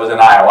of it, but it was in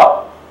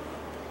Iowa.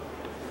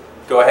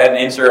 Go ahead and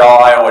insert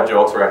all Iowa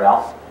jokes right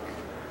now.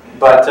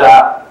 But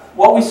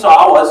what we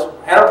saw was,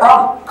 had a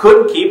problem.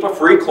 Couldn't keep a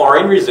free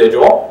chlorine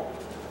residual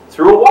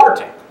through a water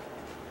tank.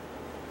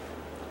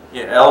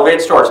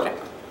 Elevated storage tank.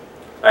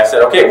 I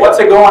said, okay, what's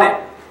it going in?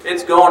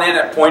 It's going in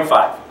at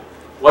 0.5.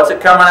 What's it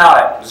coming out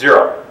at?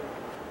 0.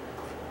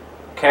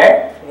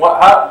 Okay,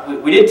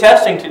 we did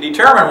testing to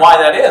determine why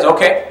that is.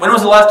 Okay, when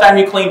was the last time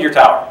you cleaned your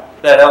tower?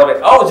 That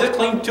elevator? Oh, it was just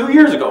cleaned 2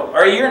 years ago,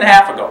 or a year and a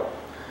half ago.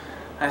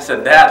 I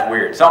said, that's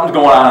weird. Something's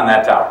going on in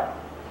that tower.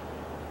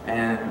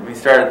 And we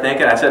started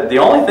thinking, I said, the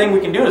only thing we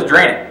can do is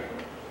drain it.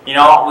 You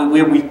know,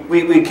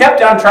 we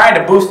kept on trying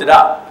to boost it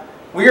up.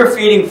 We were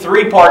feeding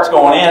 3 parts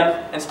going in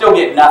and still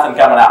getting nothing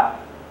coming out.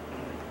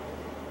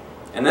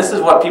 And this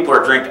is what people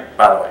are drinking,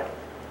 by the way.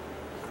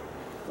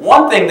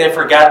 One thing they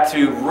forgot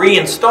to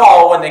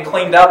reinstall when they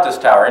cleaned out this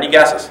tower. Any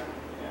guesses?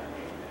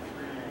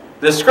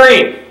 The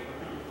screen.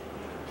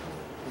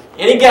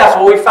 Any guess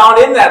what we found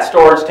in that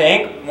storage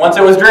tank once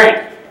it was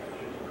drained?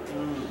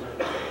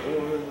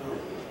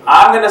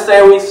 I'm going to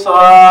say we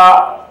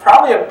saw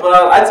probably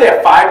about, I'd say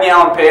a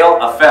 5-gallon pail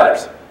of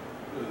feathers.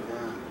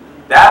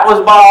 That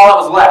was about all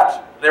that was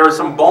left. There were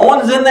some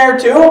bones in there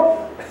too,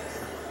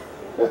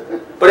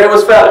 but it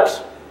was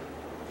feathers.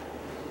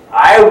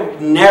 I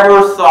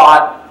never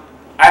thought,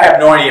 I have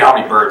no idea how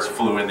many birds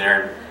flew in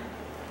there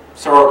and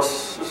sort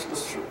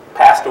of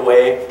passed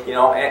away, you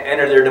know,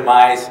 entered their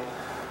demise.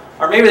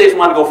 Or maybe they just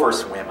wanted to go for a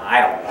swim,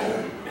 I don't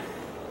know.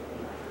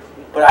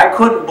 But I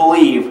couldn't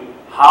believe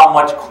how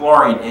much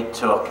chlorine it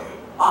took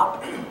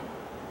up.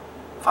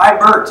 5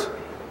 birds.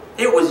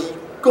 It was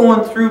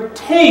going through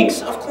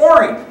tanks of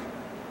chlorine.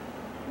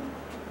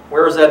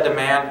 Where was that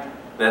demand?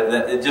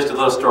 Just a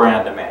little story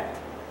on demand.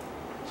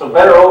 So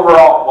better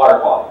overall water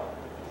quality.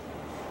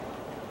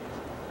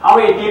 How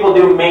many people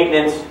do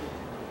maintenance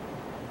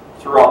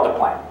throughout the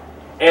plant?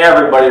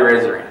 Everybody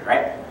raise their hand,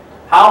 right?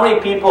 How many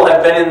people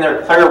have been in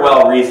their clear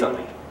well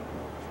recently?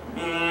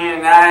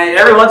 And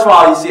every once in a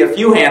while you see a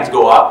few hands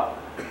go up,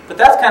 but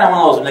that's kind of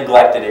one of those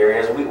neglected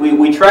areas.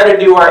 We try to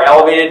do our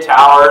elevated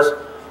towers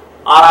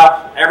on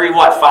a every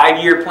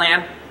 5-year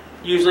plan,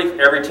 usually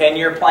every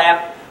 10-year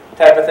plan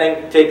type of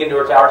thing, take into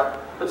our towers.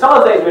 But some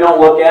of the things we don't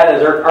look at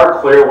is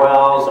our clear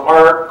wells,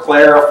 our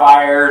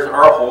clarifiers,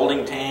 our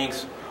holding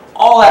tanks.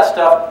 All that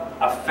stuff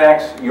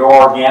affects your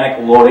organic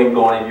loading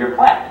going into your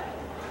plant.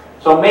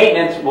 So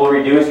maintenance will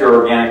reduce your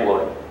organic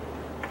loading.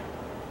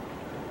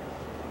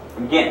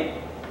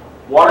 Again,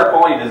 water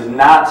quality does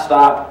not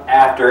stop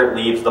after it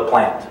leaves the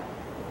plant.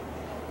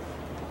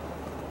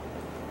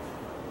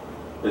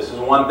 This is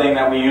one thing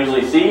that we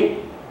usually see.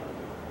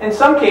 In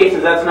some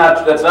cases, that's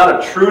not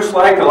a true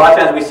slide, because a lot of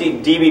times we see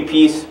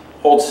DBPs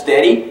hold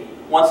steady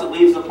once it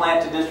leaves the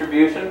plant to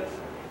distribution.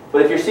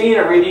 But if you're seeing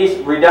a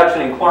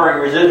reduction in chlorine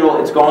residual,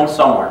 it's going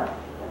somewhere.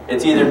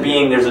 It's either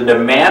there's a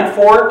demand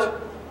for it,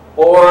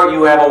 or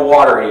you have a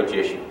water age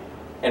issue.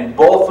 And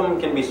both of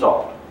them can be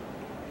solved.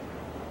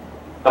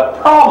 The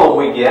problem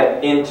we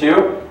get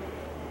into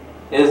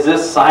is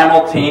this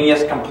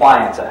simultaneous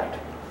compliance act.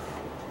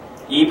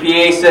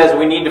 EPA says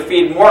we need to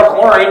feed more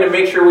chlorine to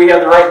make sure we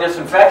have the right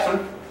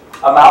disinfection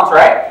amounts,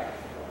 right?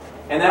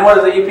 And then what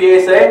does the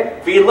EPA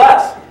say? Feed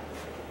less.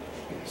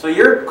 So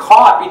you're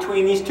caught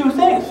between these two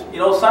things,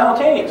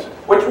 simultaneous.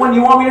 Which one do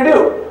you want me to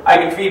do? I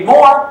can feed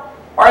more,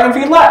 or I can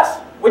feed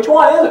less. Which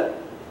one is it?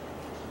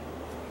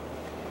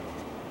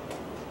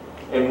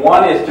 And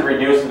one is to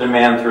reduce the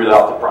demand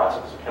throughout the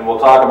process. And we'll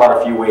talk about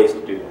a few ways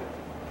to do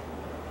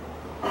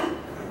that.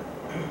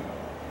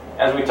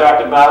 As we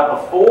talked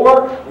about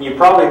before, and you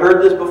probably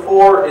heard this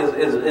before,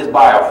 is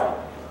biofilm.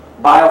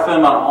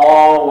 Biofilm on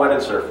all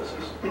wetted surfaces.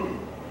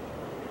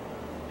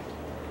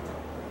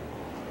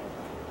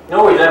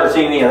 Nobody's ever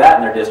seen any of that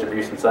in their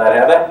distribution side,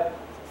 have they?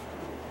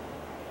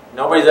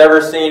 Nobody's ever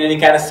seen any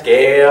kind of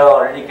scale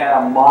or any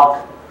kind of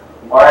muck,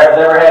 or has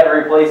ever had to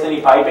replace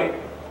any piping?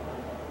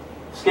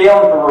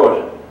 Scale and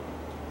corrosion.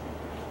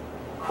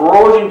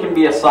 Corrosion can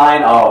be a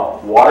sign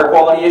of water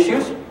quality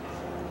issues,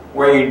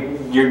 where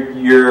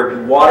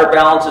your water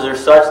balances are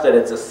such that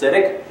it's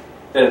acidic,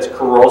 that it's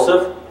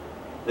corrosive,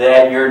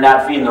 that you're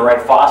not feeding the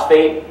right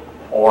phosphate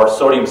or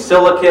sodium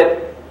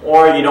silicate,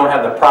 or you don't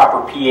have the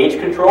proper pH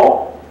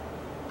control.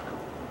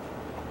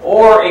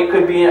 or it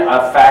could be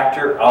a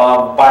factor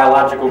of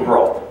biological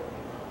growth.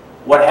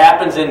 What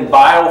happens in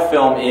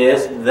biofilm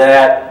is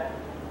that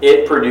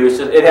it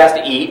has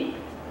to eat,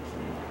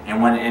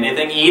 and when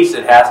anything eats,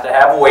 it has to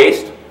have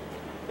waste.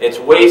 Its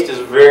waste is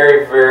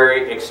very,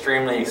 very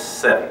extremely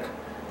acidic.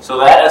 So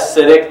that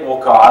acidic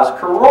will cause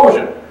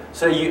corrosion.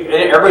 So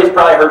everybody's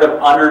probably heard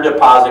of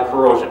under-deposit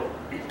corrosion.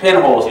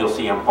 Pinholes, you'll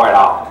see them quite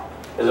often.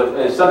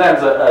 Is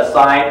sometimes a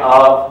sign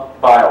of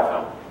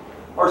biofilm.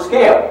 Or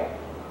scale.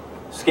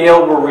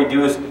 Scale will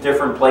reduce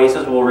different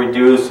places, will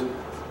reduce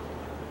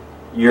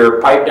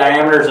your pipe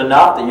diameters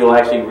enough that you'll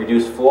actually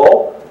reduce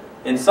flow.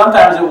 And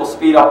sometimes it will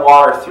speed up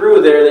water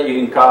through there that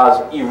you can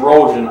cause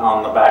erosion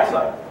on the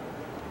backside.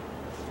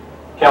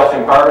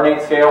 Calcium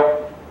carbonate scale.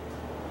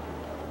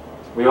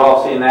 We've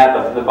all seen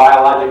that, the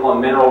biological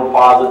and mineral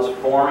deposits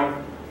forming.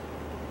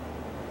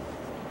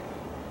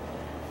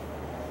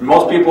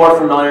 Most people are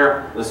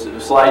familiar, this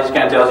slide just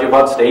kind of tells you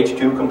about stage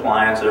 2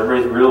 compliance.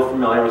 Everybody's real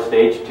familiar with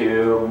stage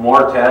 2,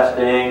 more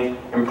testing,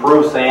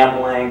 improved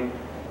sampling,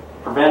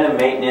 preventive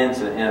maintenance,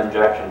 and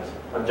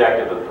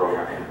objective of the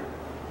program.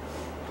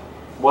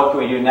 What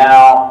can we do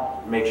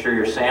now? Make sure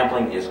your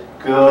sampling is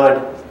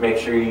good, make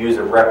sure you use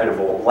a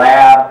reputable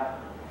lab.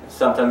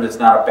 Sometimes it's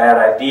not a bad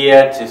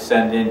idea to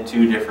send in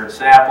 2 different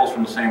samples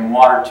from the same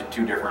water to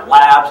 2 different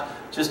labs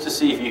just to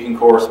see if you can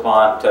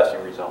correspond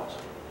testing results.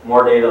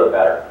 More data, the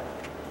better.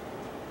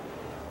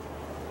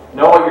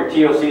 Know what your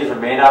TOCs are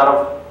made out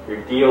of.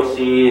 Your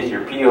DOCs,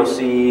 your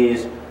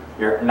POCs,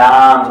 your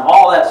NOMs,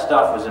 all that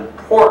stuff is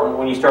important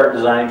when you start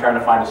designing, trying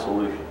to find a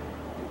solution.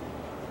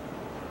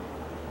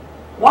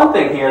 One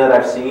thing here that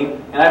I've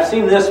seen, and I've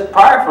seen this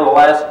probably for the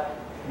last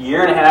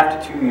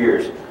 1.5 to 2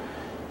 years,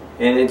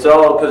 and it's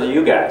all because of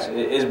you guys,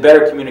 is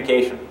better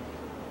communication.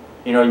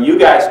 You know, you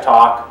guys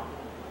talk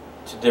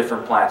to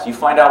different plants. You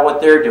find out what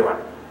they're doing.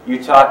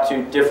 You talk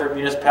to different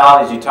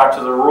municipalities. You talk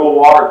to the rural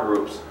water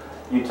groups.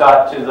 You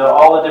talk to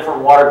all the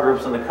different water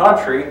groups in the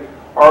country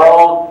are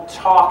all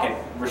talking.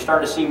 We're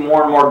starting to see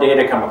more and more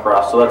data come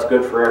across, so that's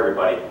good for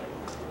everybody.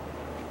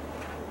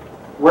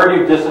 Where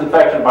do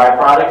disinfection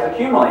byproducts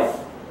accumulate?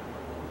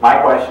 My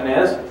question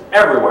is,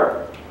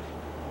 everywhere.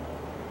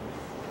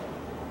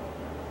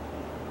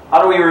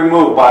 How do we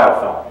remove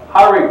biofilm?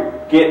 How do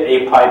we get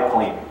a pipe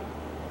clean?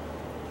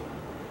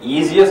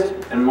 Easiest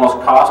and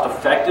most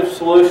cost-effective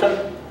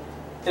solution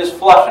is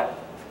flushing.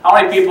 How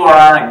many people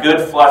are on a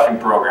good flushing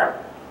program?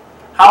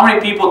 How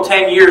many people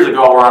 10 years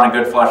ago were on a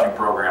good flushing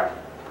program?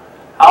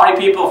 How many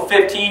people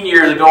 15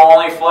 years ago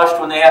only flushed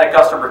when they had a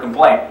customer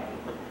complaint?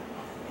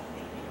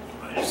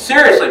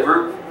 Seriously,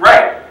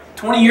 right.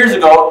 20 years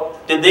ago,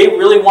 did they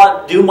really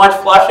want to do much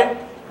flushing?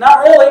 Not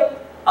really.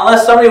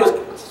 Unless somebody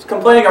was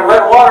complaining of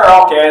red water,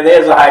 okay,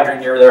 there's a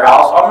hydrant near their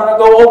house. I'm going to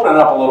go open it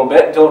up a little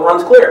bit until it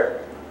runs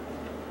clear.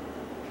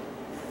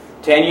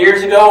 10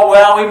 years ago,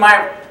 well, we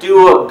might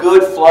do a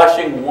good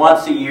flushing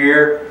once a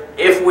year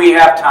if we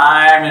have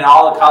time and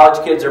all the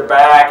college kids are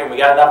back and we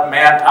got enough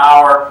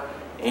manpower,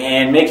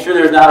 and make sure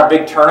there's not a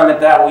big tournament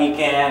that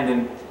weekend,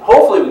 and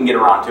hopefully we can get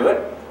around to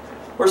it.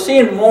 We're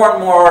seeing more and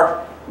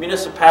more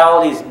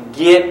municipalities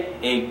get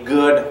a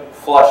good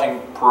flushing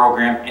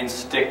program and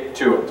stick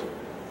to it.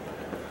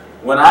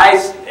 When I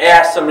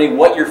ask somebody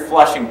what your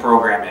flushing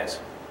program is,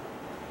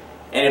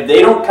 and if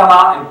they don't come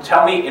out and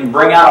tell me and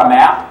bring out a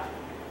map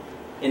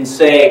and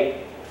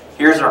say,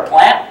 here's our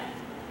plant,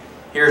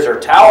 here's our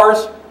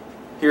towers,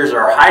 here's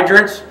our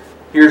hydrants,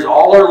 here's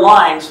all our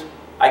lines,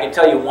 I can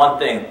tell you one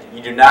thing,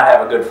 you do not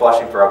have a good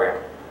flushing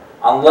program.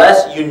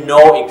 Unless you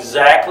know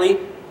exactly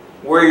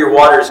where your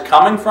water is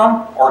coming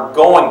from or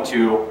going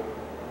to,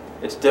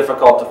 it's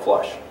difficult to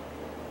flush.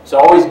 It's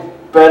always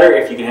better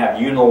if you can have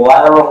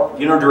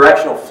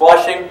unidirectional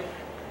flushing,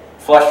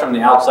 flush from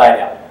the outside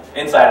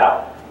in, inside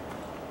out.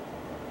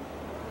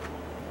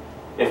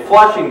 If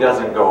flushing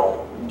doesn't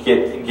go, get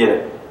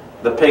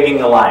it. The pigging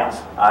the lines.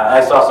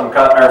 I saw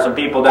some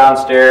people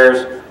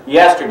downstairs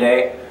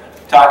yesterday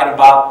talking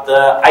about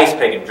the ice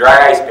pigging,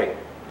 dry ice pigging.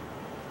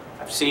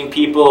 I've seen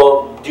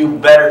people do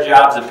better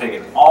jobs at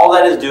pigging. All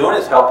that is doing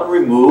is helping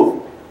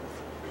remove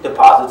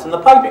deposits in the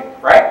piping,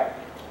 right?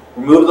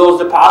 Remove those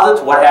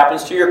deposits, what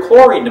happens to your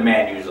chlorine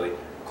demand usually?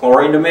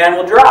 Chlorine demand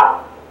will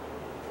drop.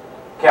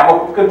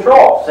 Chemical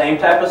control, same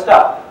type of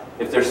stuff.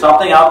 If there's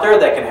something out there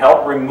that can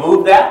help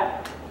remove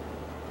that,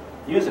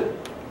 use it.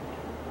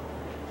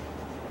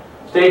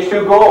 Stage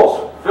 2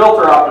 goals,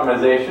 filter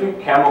optimization,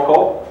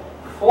 chemical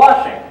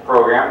flushing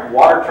program,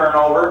 water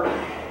turnover,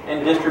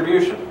 and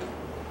distribution.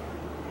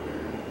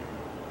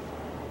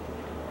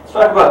 Let's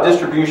talk about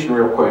distribution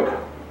real quick.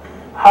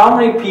 How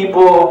many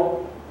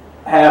people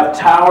have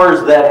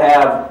towers that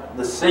have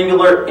the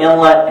singular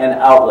inlet and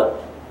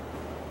outlet?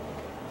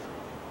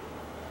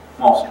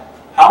 Most.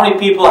 How many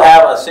people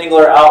have a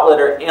singular outlet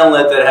or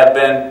inlet that have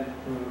been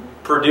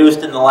produced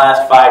in the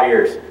last 5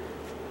 years?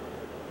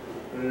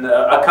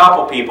 A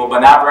couple people, but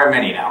not very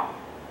many now.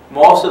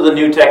 Most of the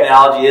new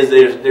technology is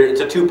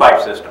it's a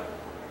 2-pipe system,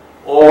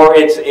 or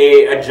it's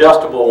a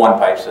adjustable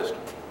 1-pipe system.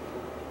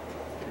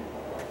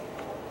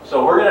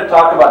 So we're going to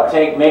talk about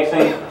tank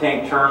mixing,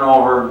 tank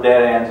turnover,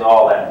 dead ends,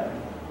 all that.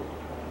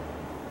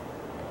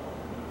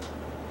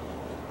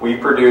 We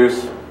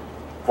produce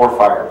for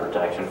fire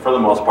protection for the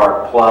most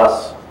part,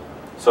 plus,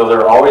 so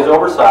they're always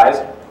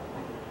oversized.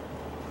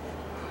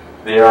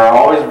 They are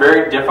always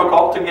very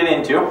difficult to get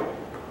into,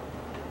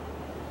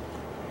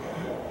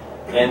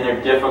 and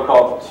they're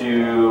difficult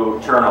to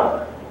turn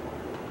over.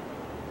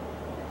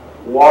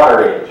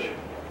 Water age.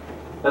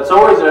 That's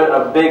always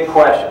a big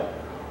question.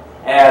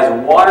 As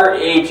water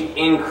age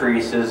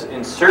increases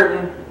in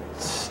certain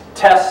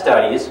test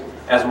studies,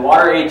 as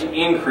water age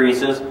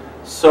increases,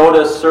 so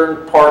does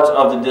certain parts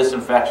of the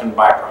disinfection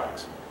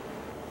byproducts.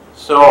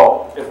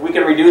 So if we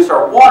can reduce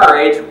our water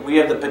age, we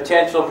have the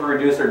potential to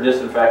reduce our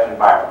disinfection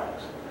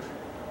byproducts.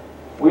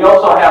 We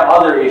also have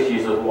other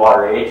issues with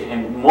water age,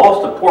 and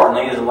most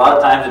importantly is a lot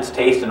of times it's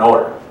taste and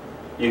odor.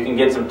 You can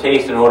get some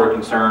taste and odor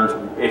concerns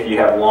if you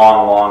have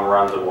long, long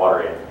runs of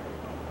water age.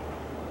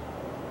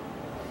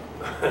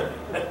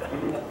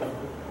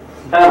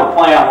 Kind of a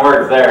play on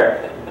words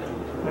there.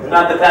 It's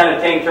not the kind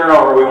of tank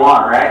turnover we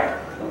want, right?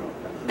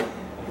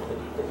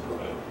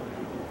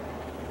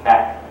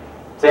 Okay,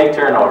 tank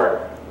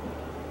turnover.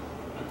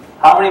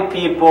 How many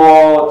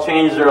people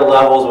change their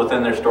levels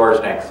within their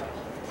storage tanks?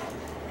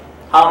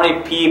 How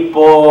many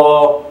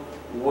people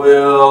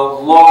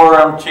will lower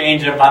them,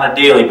 change them on a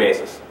daily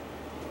basis?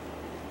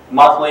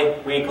 Monthly,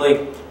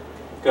 weekly?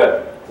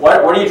 Good.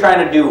 What are you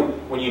trying to do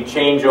when you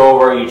change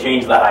over, you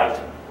change the height?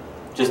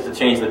 Just to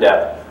change the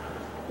depth.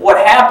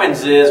 What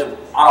happens is,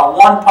 on a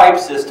one-pipe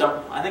system,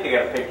 I think I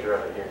got a picture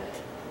of it here.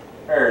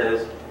 There it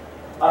is.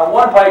 On a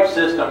one-pipe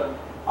system,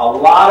 a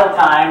lot of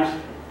times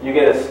you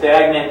get a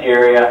stagnant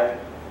area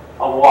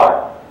of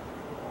water.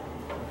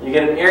 You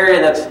get an area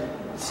that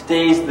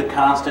stays the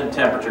constant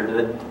temperature,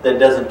 that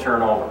doesn't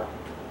turn over.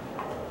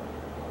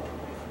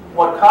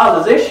 What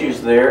causes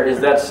issues there is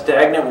that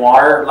stagnant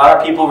water. A lot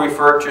of people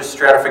refer to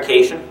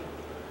stratification,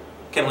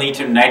 can lead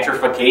to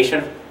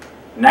nitrification.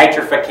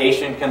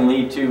 Nitrification can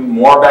lead to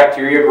more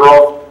bacteria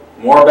growth.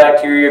 More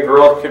bacteria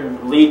growth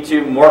can lead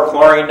to more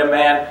chlorine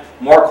demand.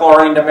 More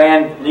chlorine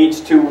demand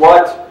leads to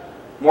what?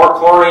 More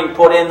chlorine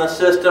put in the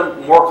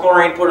system. More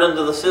chlorine put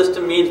into the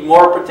system means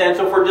more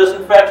potential for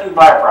disinfection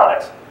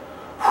byproducts.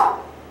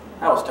 Whew,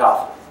 that was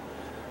tough.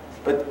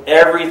 But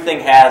everything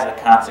has a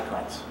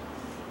consequence.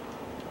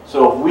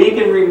 So if we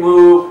can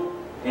remove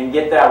and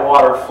get that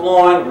water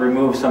flowing,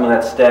 remove some of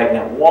that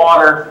stagnant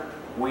water,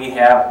 we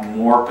have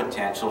more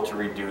potential to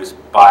reduce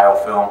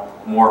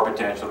biofilm, more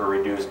potential to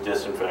reduce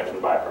disinfection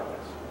byproducts.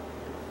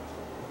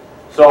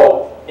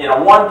 So in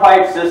a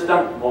one-pipe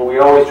system, what we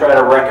always try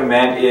to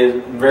recommend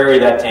is vary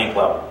that tank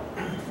level.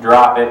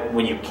 Drop it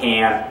when you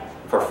can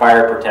for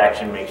fire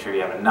protection. Make sure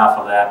you have enough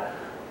of that.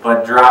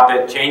 But drop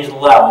it, change the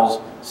levels,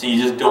 so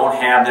you just don't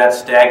have that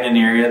stagnant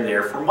area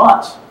there for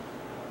months.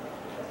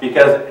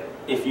 Because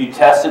if you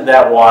tested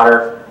that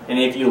water, and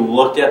if you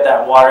looked at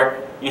that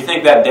water, you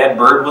think that dead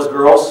bird was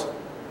gross?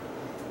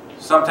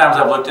 Sometimes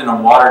I've looked in a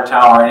water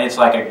tower and it's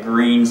like a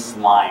green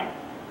slime.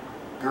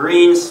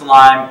 Green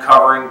slime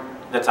covering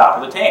the top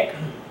of the tank.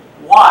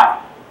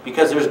 Why?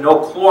 Because there's no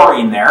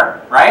chlorine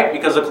there, right?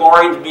 Because the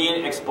chlorine's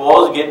being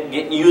exposed,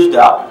 getting used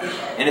up,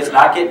 and it's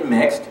not getting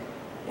mixed,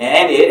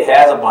 and it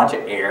has a bunch of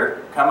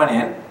air coming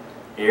in.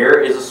 Air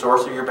is a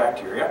source of your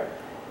bacteria,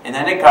 and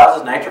then it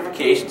causes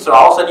nitrification. So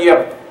all of a sudden you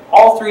have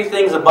all three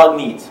things a bug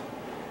needs.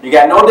 You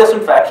got no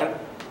disinfection,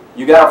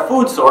 you got a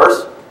food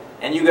source,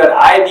 and you got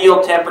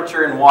ideal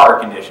temperature and water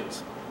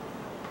conditions.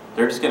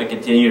 They're just going to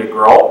continue to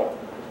grow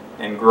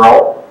and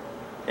grow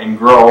and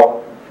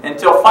grow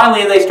until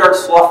finally they start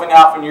sloughing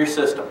off into your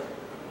system.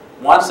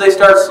 Once they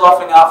start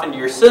sloughing off into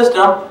your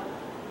system,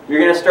 you're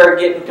going to start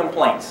getting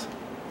complaints.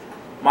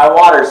 My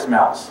water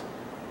smells.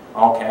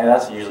 Okay,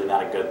 that's usually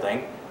not a good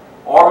thing.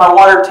 Or my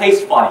water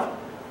tastes funny.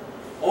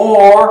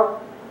 Or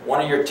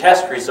one of your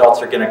test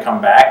results are going to come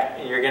back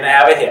and you're going to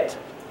have a hit.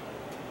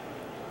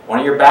 One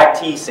of your back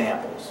T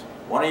samples,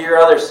 one of your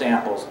other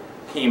samples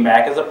came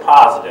back as a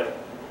positive.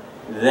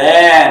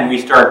 Then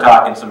we start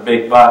talking some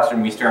big bucks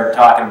and we start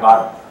talking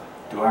about,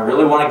 do I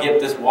really want to get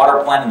this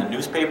water plant in the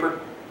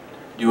newspaper?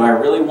 Do I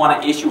really want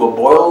to issue a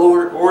boil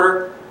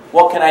order?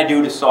 What can I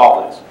do to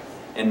solve this?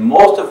 And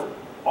most of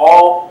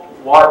all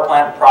water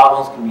plant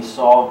problems can be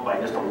solved by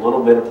just a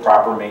little bit of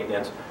proper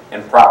maintenance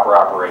and proper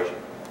operation.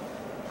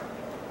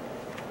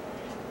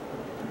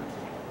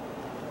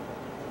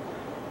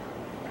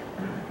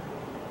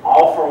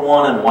 All for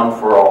one and one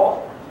for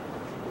all.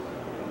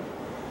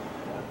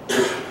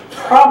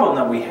 The problem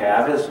that we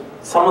have is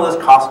some of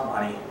this costs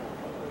money.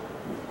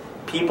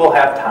 People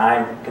have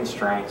time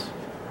constraints.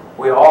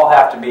 We all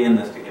have to be in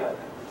this together.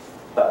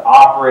 The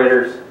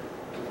operators,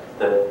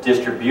 the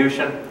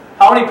distribution.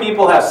 How many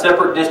people have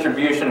separate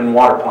distribution and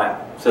water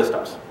plant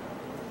systems?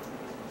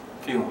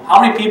 Few.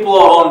 How many people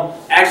of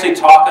them actually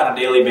talk on a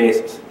daily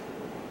basis?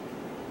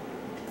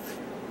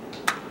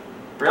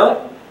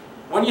 Really?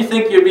 Wouldn't you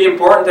think it'd be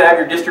important to have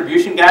your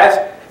distribution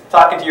guys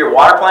talking to your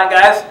water plant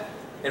guys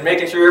and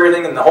making sure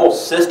everything in the whole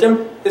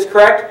system is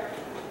correct?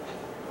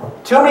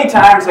 Too many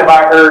times have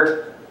I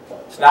heard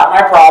It's not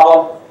my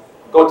problem.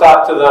 Go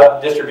talk to the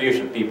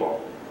distribution people.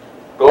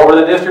 Go over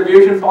to the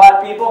distribution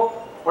plant people.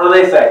 What do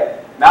they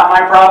say? Not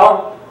my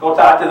problem. Go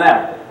talk to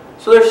them.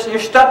 So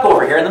you're stuck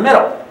over here in the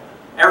middle.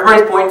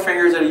 Everybody's pointing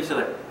fingers at each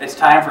other. It's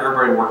time for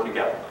everybody to work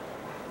together.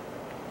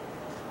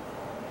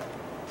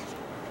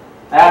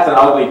 That's an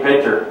ugly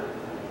picture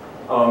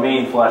of a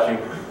main flushing.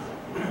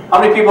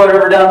 How many people have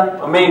ever done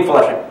a main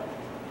flushing?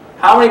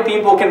 How many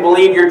people can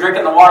believe you're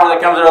drinking the water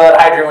that comes out of that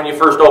hydrant when you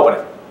first open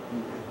it?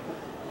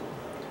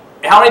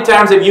 How many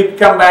times have you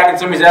come back and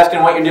somebody's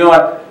asking what you're doing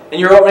and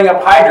you're opening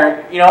up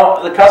hydrant, you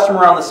know, the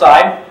customer on the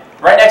side,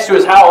 right next to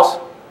his house,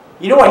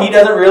 you know what he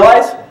doesn't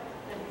realize?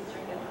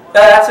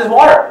 That's his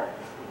water.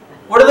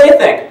 What do they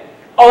think?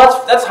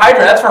 Oh, that's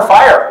hydrant, that's for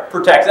fire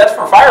protect, that's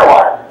for fire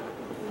water.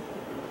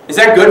 Is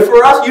that good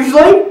for us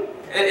usually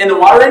in the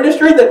water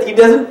industry that he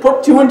doesn't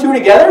put two and two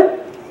together?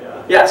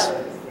 Yeah. Yes.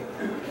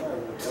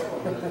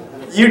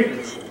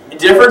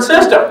 Different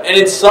system. And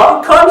in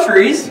some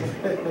countries,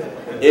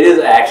 it is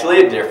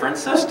actually a different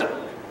system.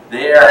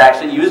 They are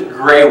actually use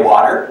gray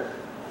water,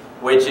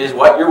 which is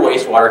what your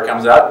wastewater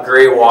comes out,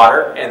 gray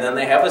water, and then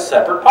they have a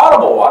separate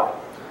potable water.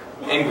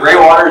 And gray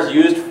water is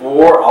used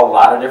for a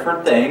lot of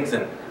different things,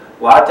 and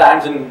a lot of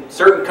times in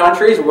certain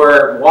countries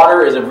where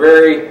water is a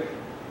very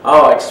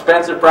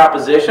expensive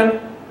proposition,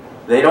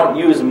 they don't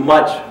use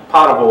much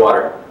potable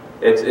water.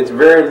 It's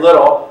very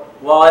little.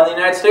 Well, in the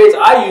United States,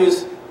 I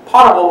use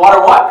potable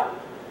water what?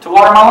 To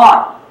water my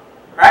lawn,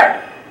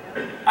 right?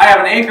 I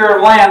have an acre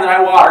of land that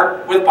I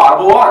water with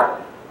potable water.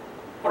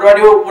 What do I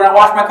do when I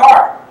wash my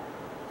car?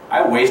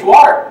 I waste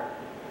water.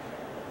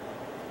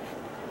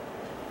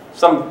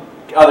 Some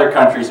other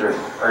countries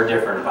are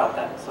different about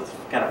that, so it's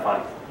kind of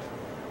funny.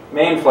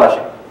 Main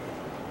flushing.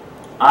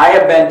 I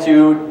have been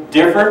to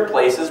different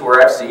places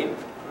where I've seen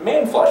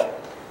main flushing.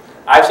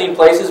 I've seen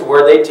places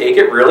where they take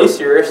it really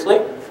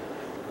seriously.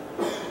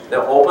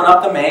 They'll open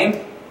up the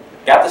main,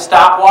 got the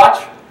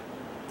stopwatch,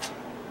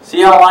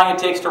 see how long it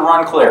takes to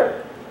run clear.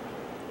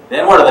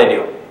 Then what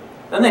do?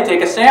 Then they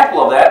take a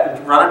sample of that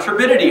and run a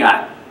turbidity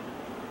on it.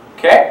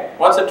 Okay?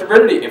 What's a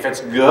turbidity? If it's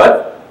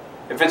good,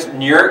 if it's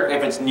near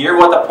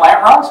what the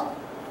plant runs,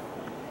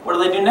 what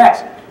do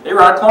next? They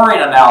run a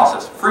chlorine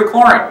analysis, free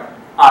chlorine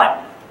on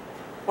it.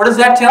 What does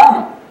that tell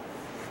them?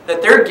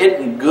 That they're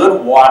getting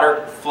good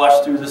water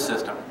flushed through the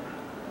system.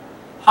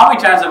 How many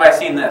times have I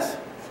seen this?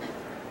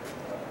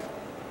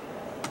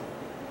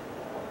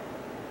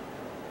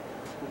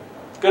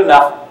 Good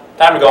enough.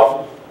 Time to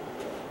go.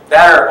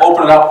 That or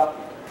open it up.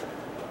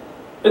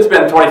 It's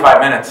been 25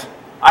 minutes.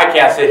 I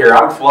can't sit here.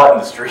 I'm flooding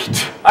the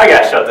street. I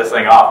gotta shut this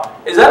thing off.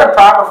 Is that a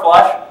proper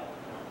flush?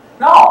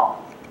 No.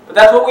 But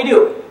that's what we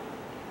do.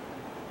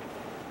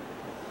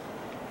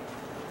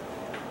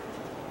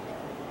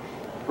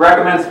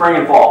 Recommend spring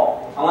and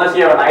fall. Unless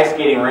you have an ice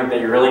skating rink that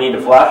you really need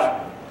to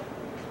flush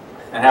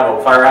and have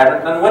a fire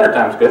hydrant, then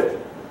wintertime's good.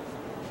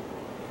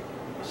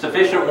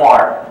 Sufficient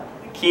water.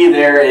 The key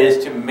there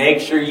is to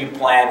make sure you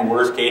plan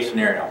worst case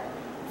scenario.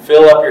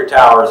 Fill up your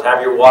towers,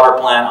 have your water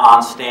plant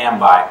on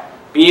standby.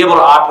 Be able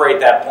to operate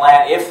that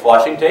plant if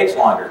flushing takes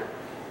longer.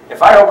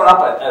 If I open up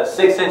a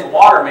 6-inch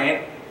water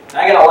main and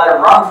I gotta let it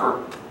run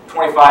for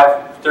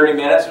 25, 30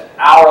 minutes,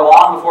 hour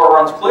long before it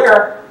runs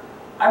clear,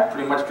 I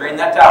pretty much drain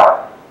that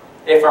tower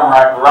if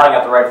I'm running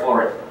at the right flow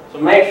rate. So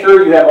make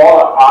sure you have all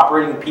the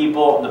operating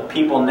people, the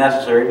people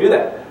necessary to do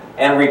that.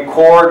 And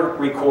record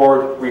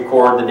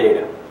the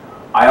data.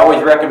 I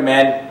always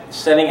recommend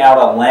sending out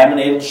a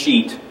laminated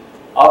sheet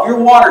of your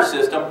water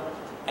system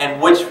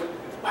and which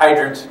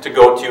hydrants to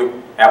go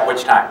to at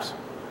which times.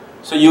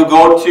 So you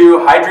go to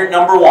hydrant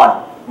number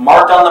 1,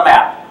 marked on the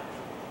map.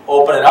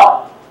 Open it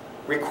up,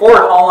 record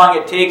how long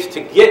it takes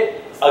to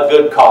get a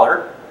good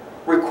color,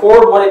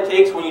 record what it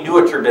takes when you do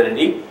a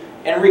turbidity,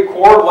 and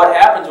record what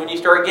happens when you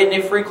start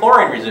getting a free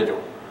chlorine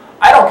residual.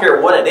 I don't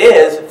care what it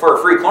is for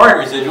a free chlorine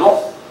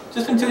residual,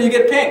 just until you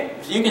get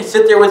pink. So you can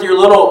sit there with your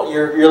little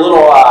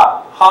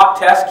Hawk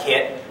test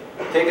kit,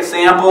 take a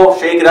sample,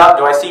 shake it up.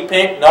 Do I see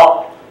pink?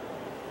 No.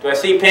 Do I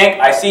see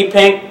pink? I see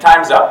pink.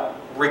 Time's up.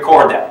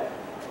 Record that.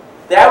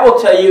 That will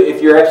tell you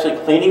if you're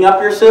actually cleaning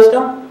up your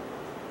system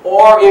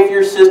or if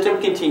your system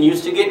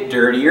continues to get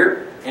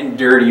dirtier and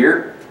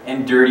dirtier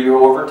and dirtier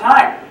over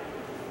time.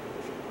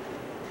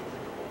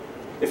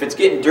 If it's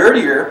getting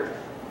dirtier,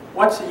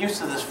 what's the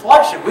use of this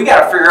flushing? We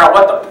got to figure out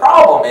what the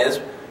problem is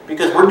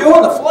because we're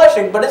doing the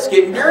flushing, but it's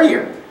getting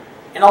dirtier.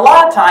 And a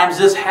lot of times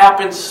this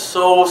happens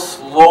so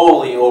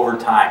slowly over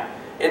time.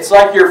 It's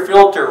like your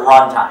filter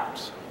run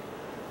times.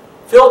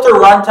 Filter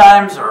run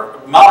times or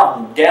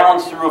amount of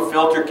gallons through a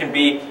filter can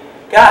be,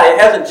 God, it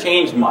hasn't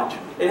changed much.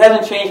 It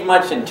hasn't changed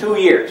much in 2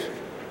 years.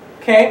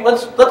 Okay,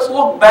 let's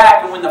look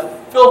back and when the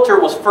filter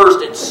was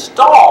first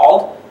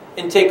installed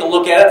and take a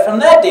look at it from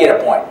that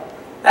data point.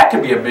 That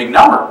could be a big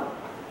number.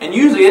 And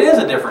usually it is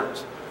a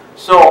difference.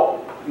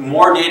 So the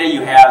more data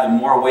you have, the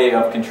more way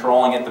of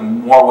controlling it, the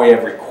more way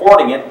of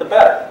recording it, the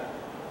better.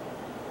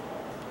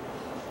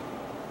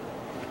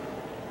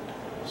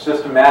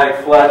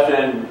 Systematic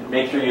flushing,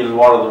 make sure you use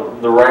water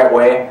the right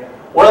way.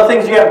 One of the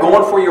things you have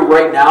going for you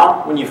right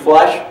now when you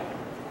flush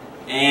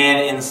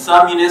And in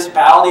some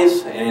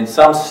municipalities and in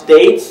some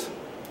states,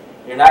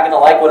 you're not going to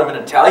like what I'm going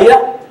to tell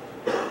you,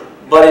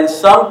 but in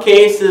some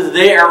cases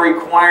they are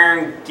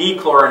requiring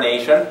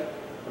dechlorination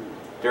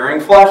during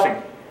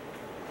flushing.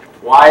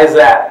 Why is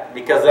that?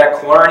 Because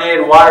that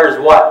chlorinated water is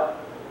what?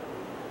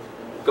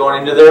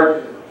 Going into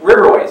their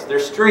riverways, their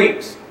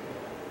streams.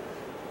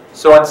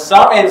 So in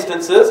some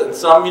instances, in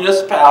some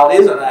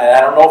municipalities, and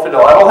I don't know if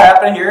it'll ever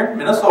happen here in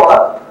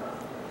Minnesota,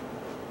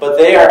 but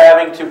they are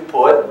having to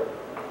put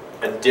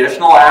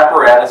additional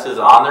apparatuses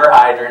on their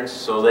hydrants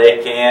so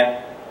they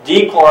can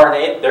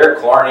dechlorinate their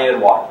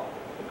chlorinated water.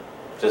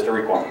 Just a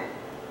requirement.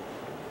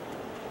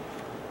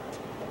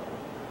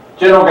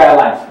 General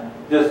guidelines.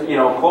 Just,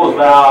 closed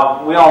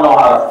valve. We all know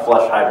how to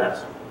flush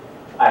hydrants,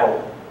 I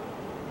hope.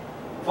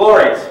 Flow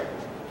rates.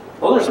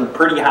 Those are some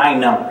pretty high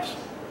numbers.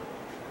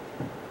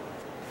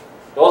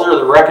 Those are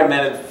the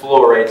recommended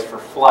flow rates for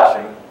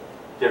flushing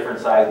different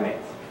size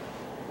mains.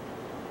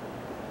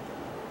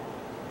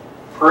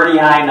 Pretty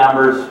high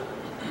numbers.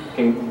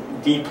 Can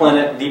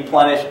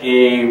deplenish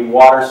a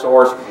water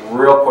source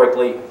real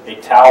quickly, a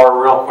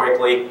tower real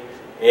quickly,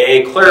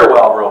 a clear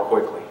well real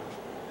quickly.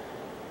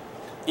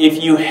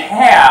 If you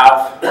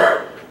have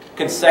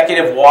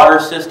consecutive water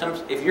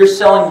systems, if you're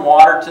selling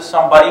water to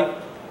somebody,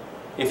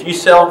 if you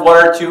sell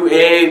water to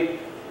a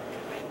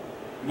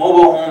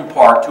mobile home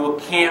park, to a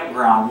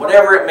campground,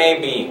 whatever it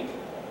may be,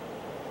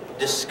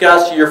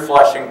 discuss your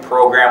flushing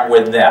program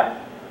with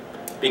them,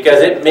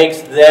 because it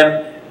makes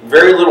them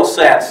very little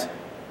sense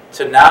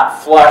to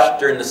not flush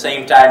during the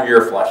same time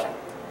you're flushing.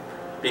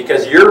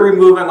 Because you're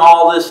removing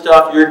all this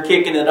stuff, you're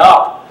kicking it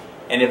up,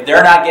 and if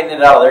they're not getting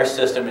it out of their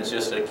system, it's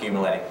just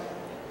accumulating.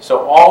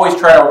 So always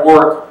try to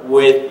work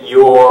with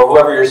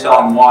whoever you're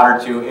selling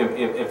water to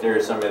if there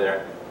is somebody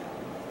there.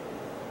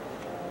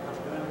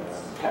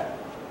 Okay.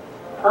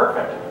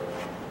 Perfect.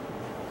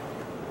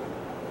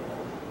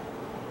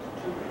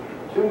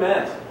 2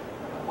 minutes.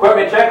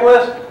 Equipment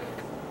checklist,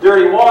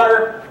 dirty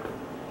water,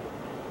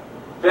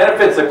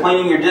 benefits of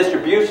cleaning your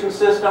distribution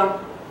system,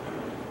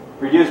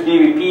 reduce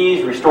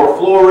DBPs, restore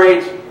flow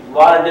rates, a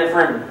lot of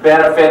different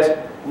benefits.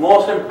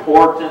 Most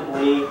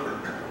importantly,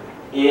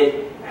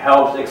 it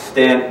helps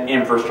extend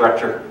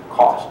infrastructure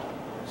cost.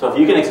 So if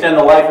you can extend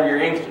the life of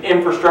your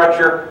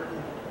infrastructure,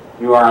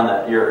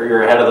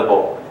 you're ahead of the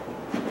boat.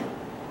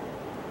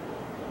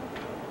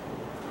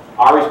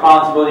 Our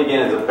responsibility,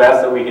 again, is the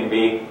best that we can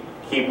be.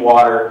 Keep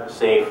water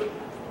safe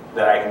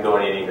that I can go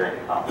in any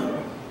drinking fountain.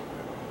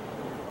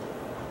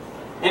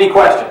 Any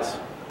questions?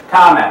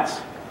 Comments?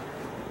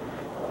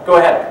 Go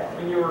ahead.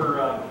 When you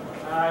were,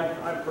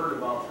 I've heard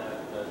about that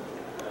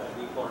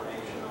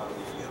dechlorination on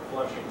the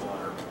flushing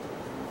water,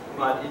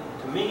 but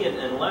to me,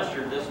 unless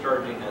you're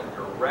discharging it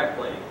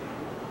directly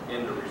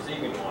into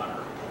receiving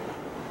water,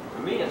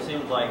 to me it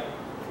seems like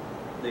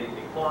the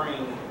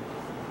chlorine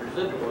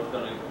residual is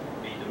going to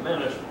be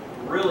diminished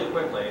really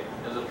quickly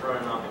as it's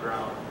running on the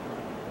ground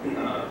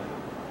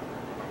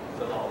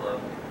with all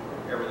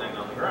everything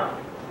on the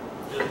ground.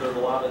 Just there's a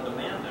lot of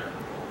demand there.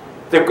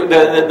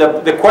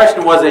 The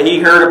question was that he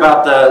heard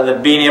about the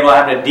being able to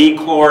have to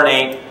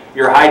dechlorinate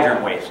your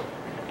hydrant waste.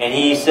 And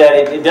he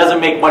said it doesn't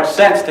make much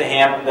sense to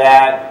him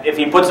that if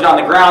he puts it on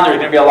the ground, there's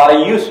going to be a lot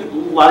of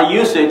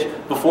usage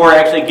before it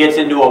actually gets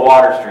into a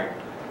water stream.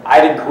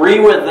 I'd agree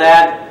with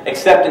that,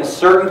 except in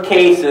certain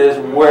cases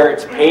where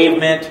it's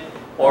pavement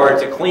or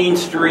it's a clean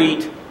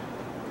street.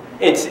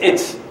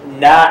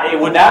 It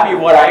would not be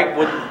what I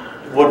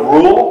would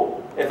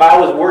rule if I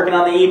was working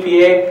on the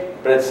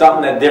EPA, but it's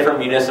something that different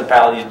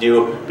municipalities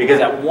do, because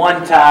at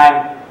one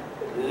time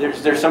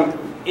there's some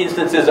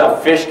instances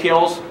of fish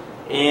kills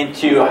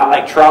into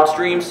like trout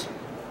streams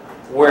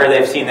where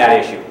they've seen that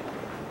issue.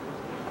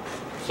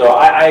 So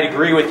I'd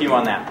agree with you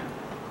on that.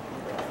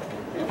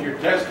 If you're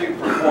testing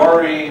for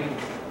chlorine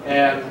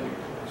and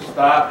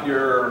stop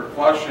your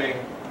flushing,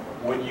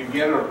 when you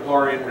get a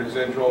chlorine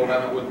residual,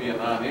 then it would be a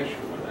non-issue,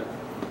 wouldn't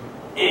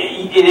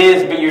it? It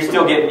is, but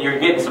you're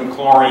getting some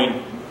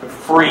chlorine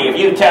free. If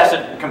you test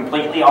it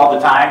completely all the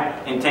time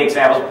and take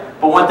samples,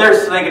 but what they're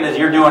thinking is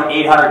you're doing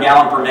 800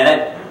 gallons per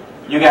minute,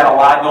 you got a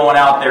lot going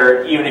out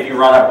there even if you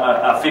run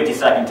a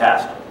 50-second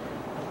test.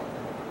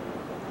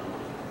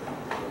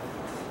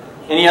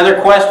 Any other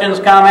questions,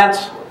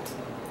 comments?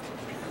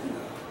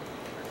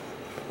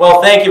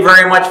 Well, thank you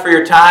very much for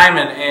your time,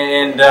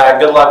 and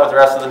good luck with the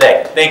rest of the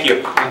day. Thank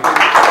you.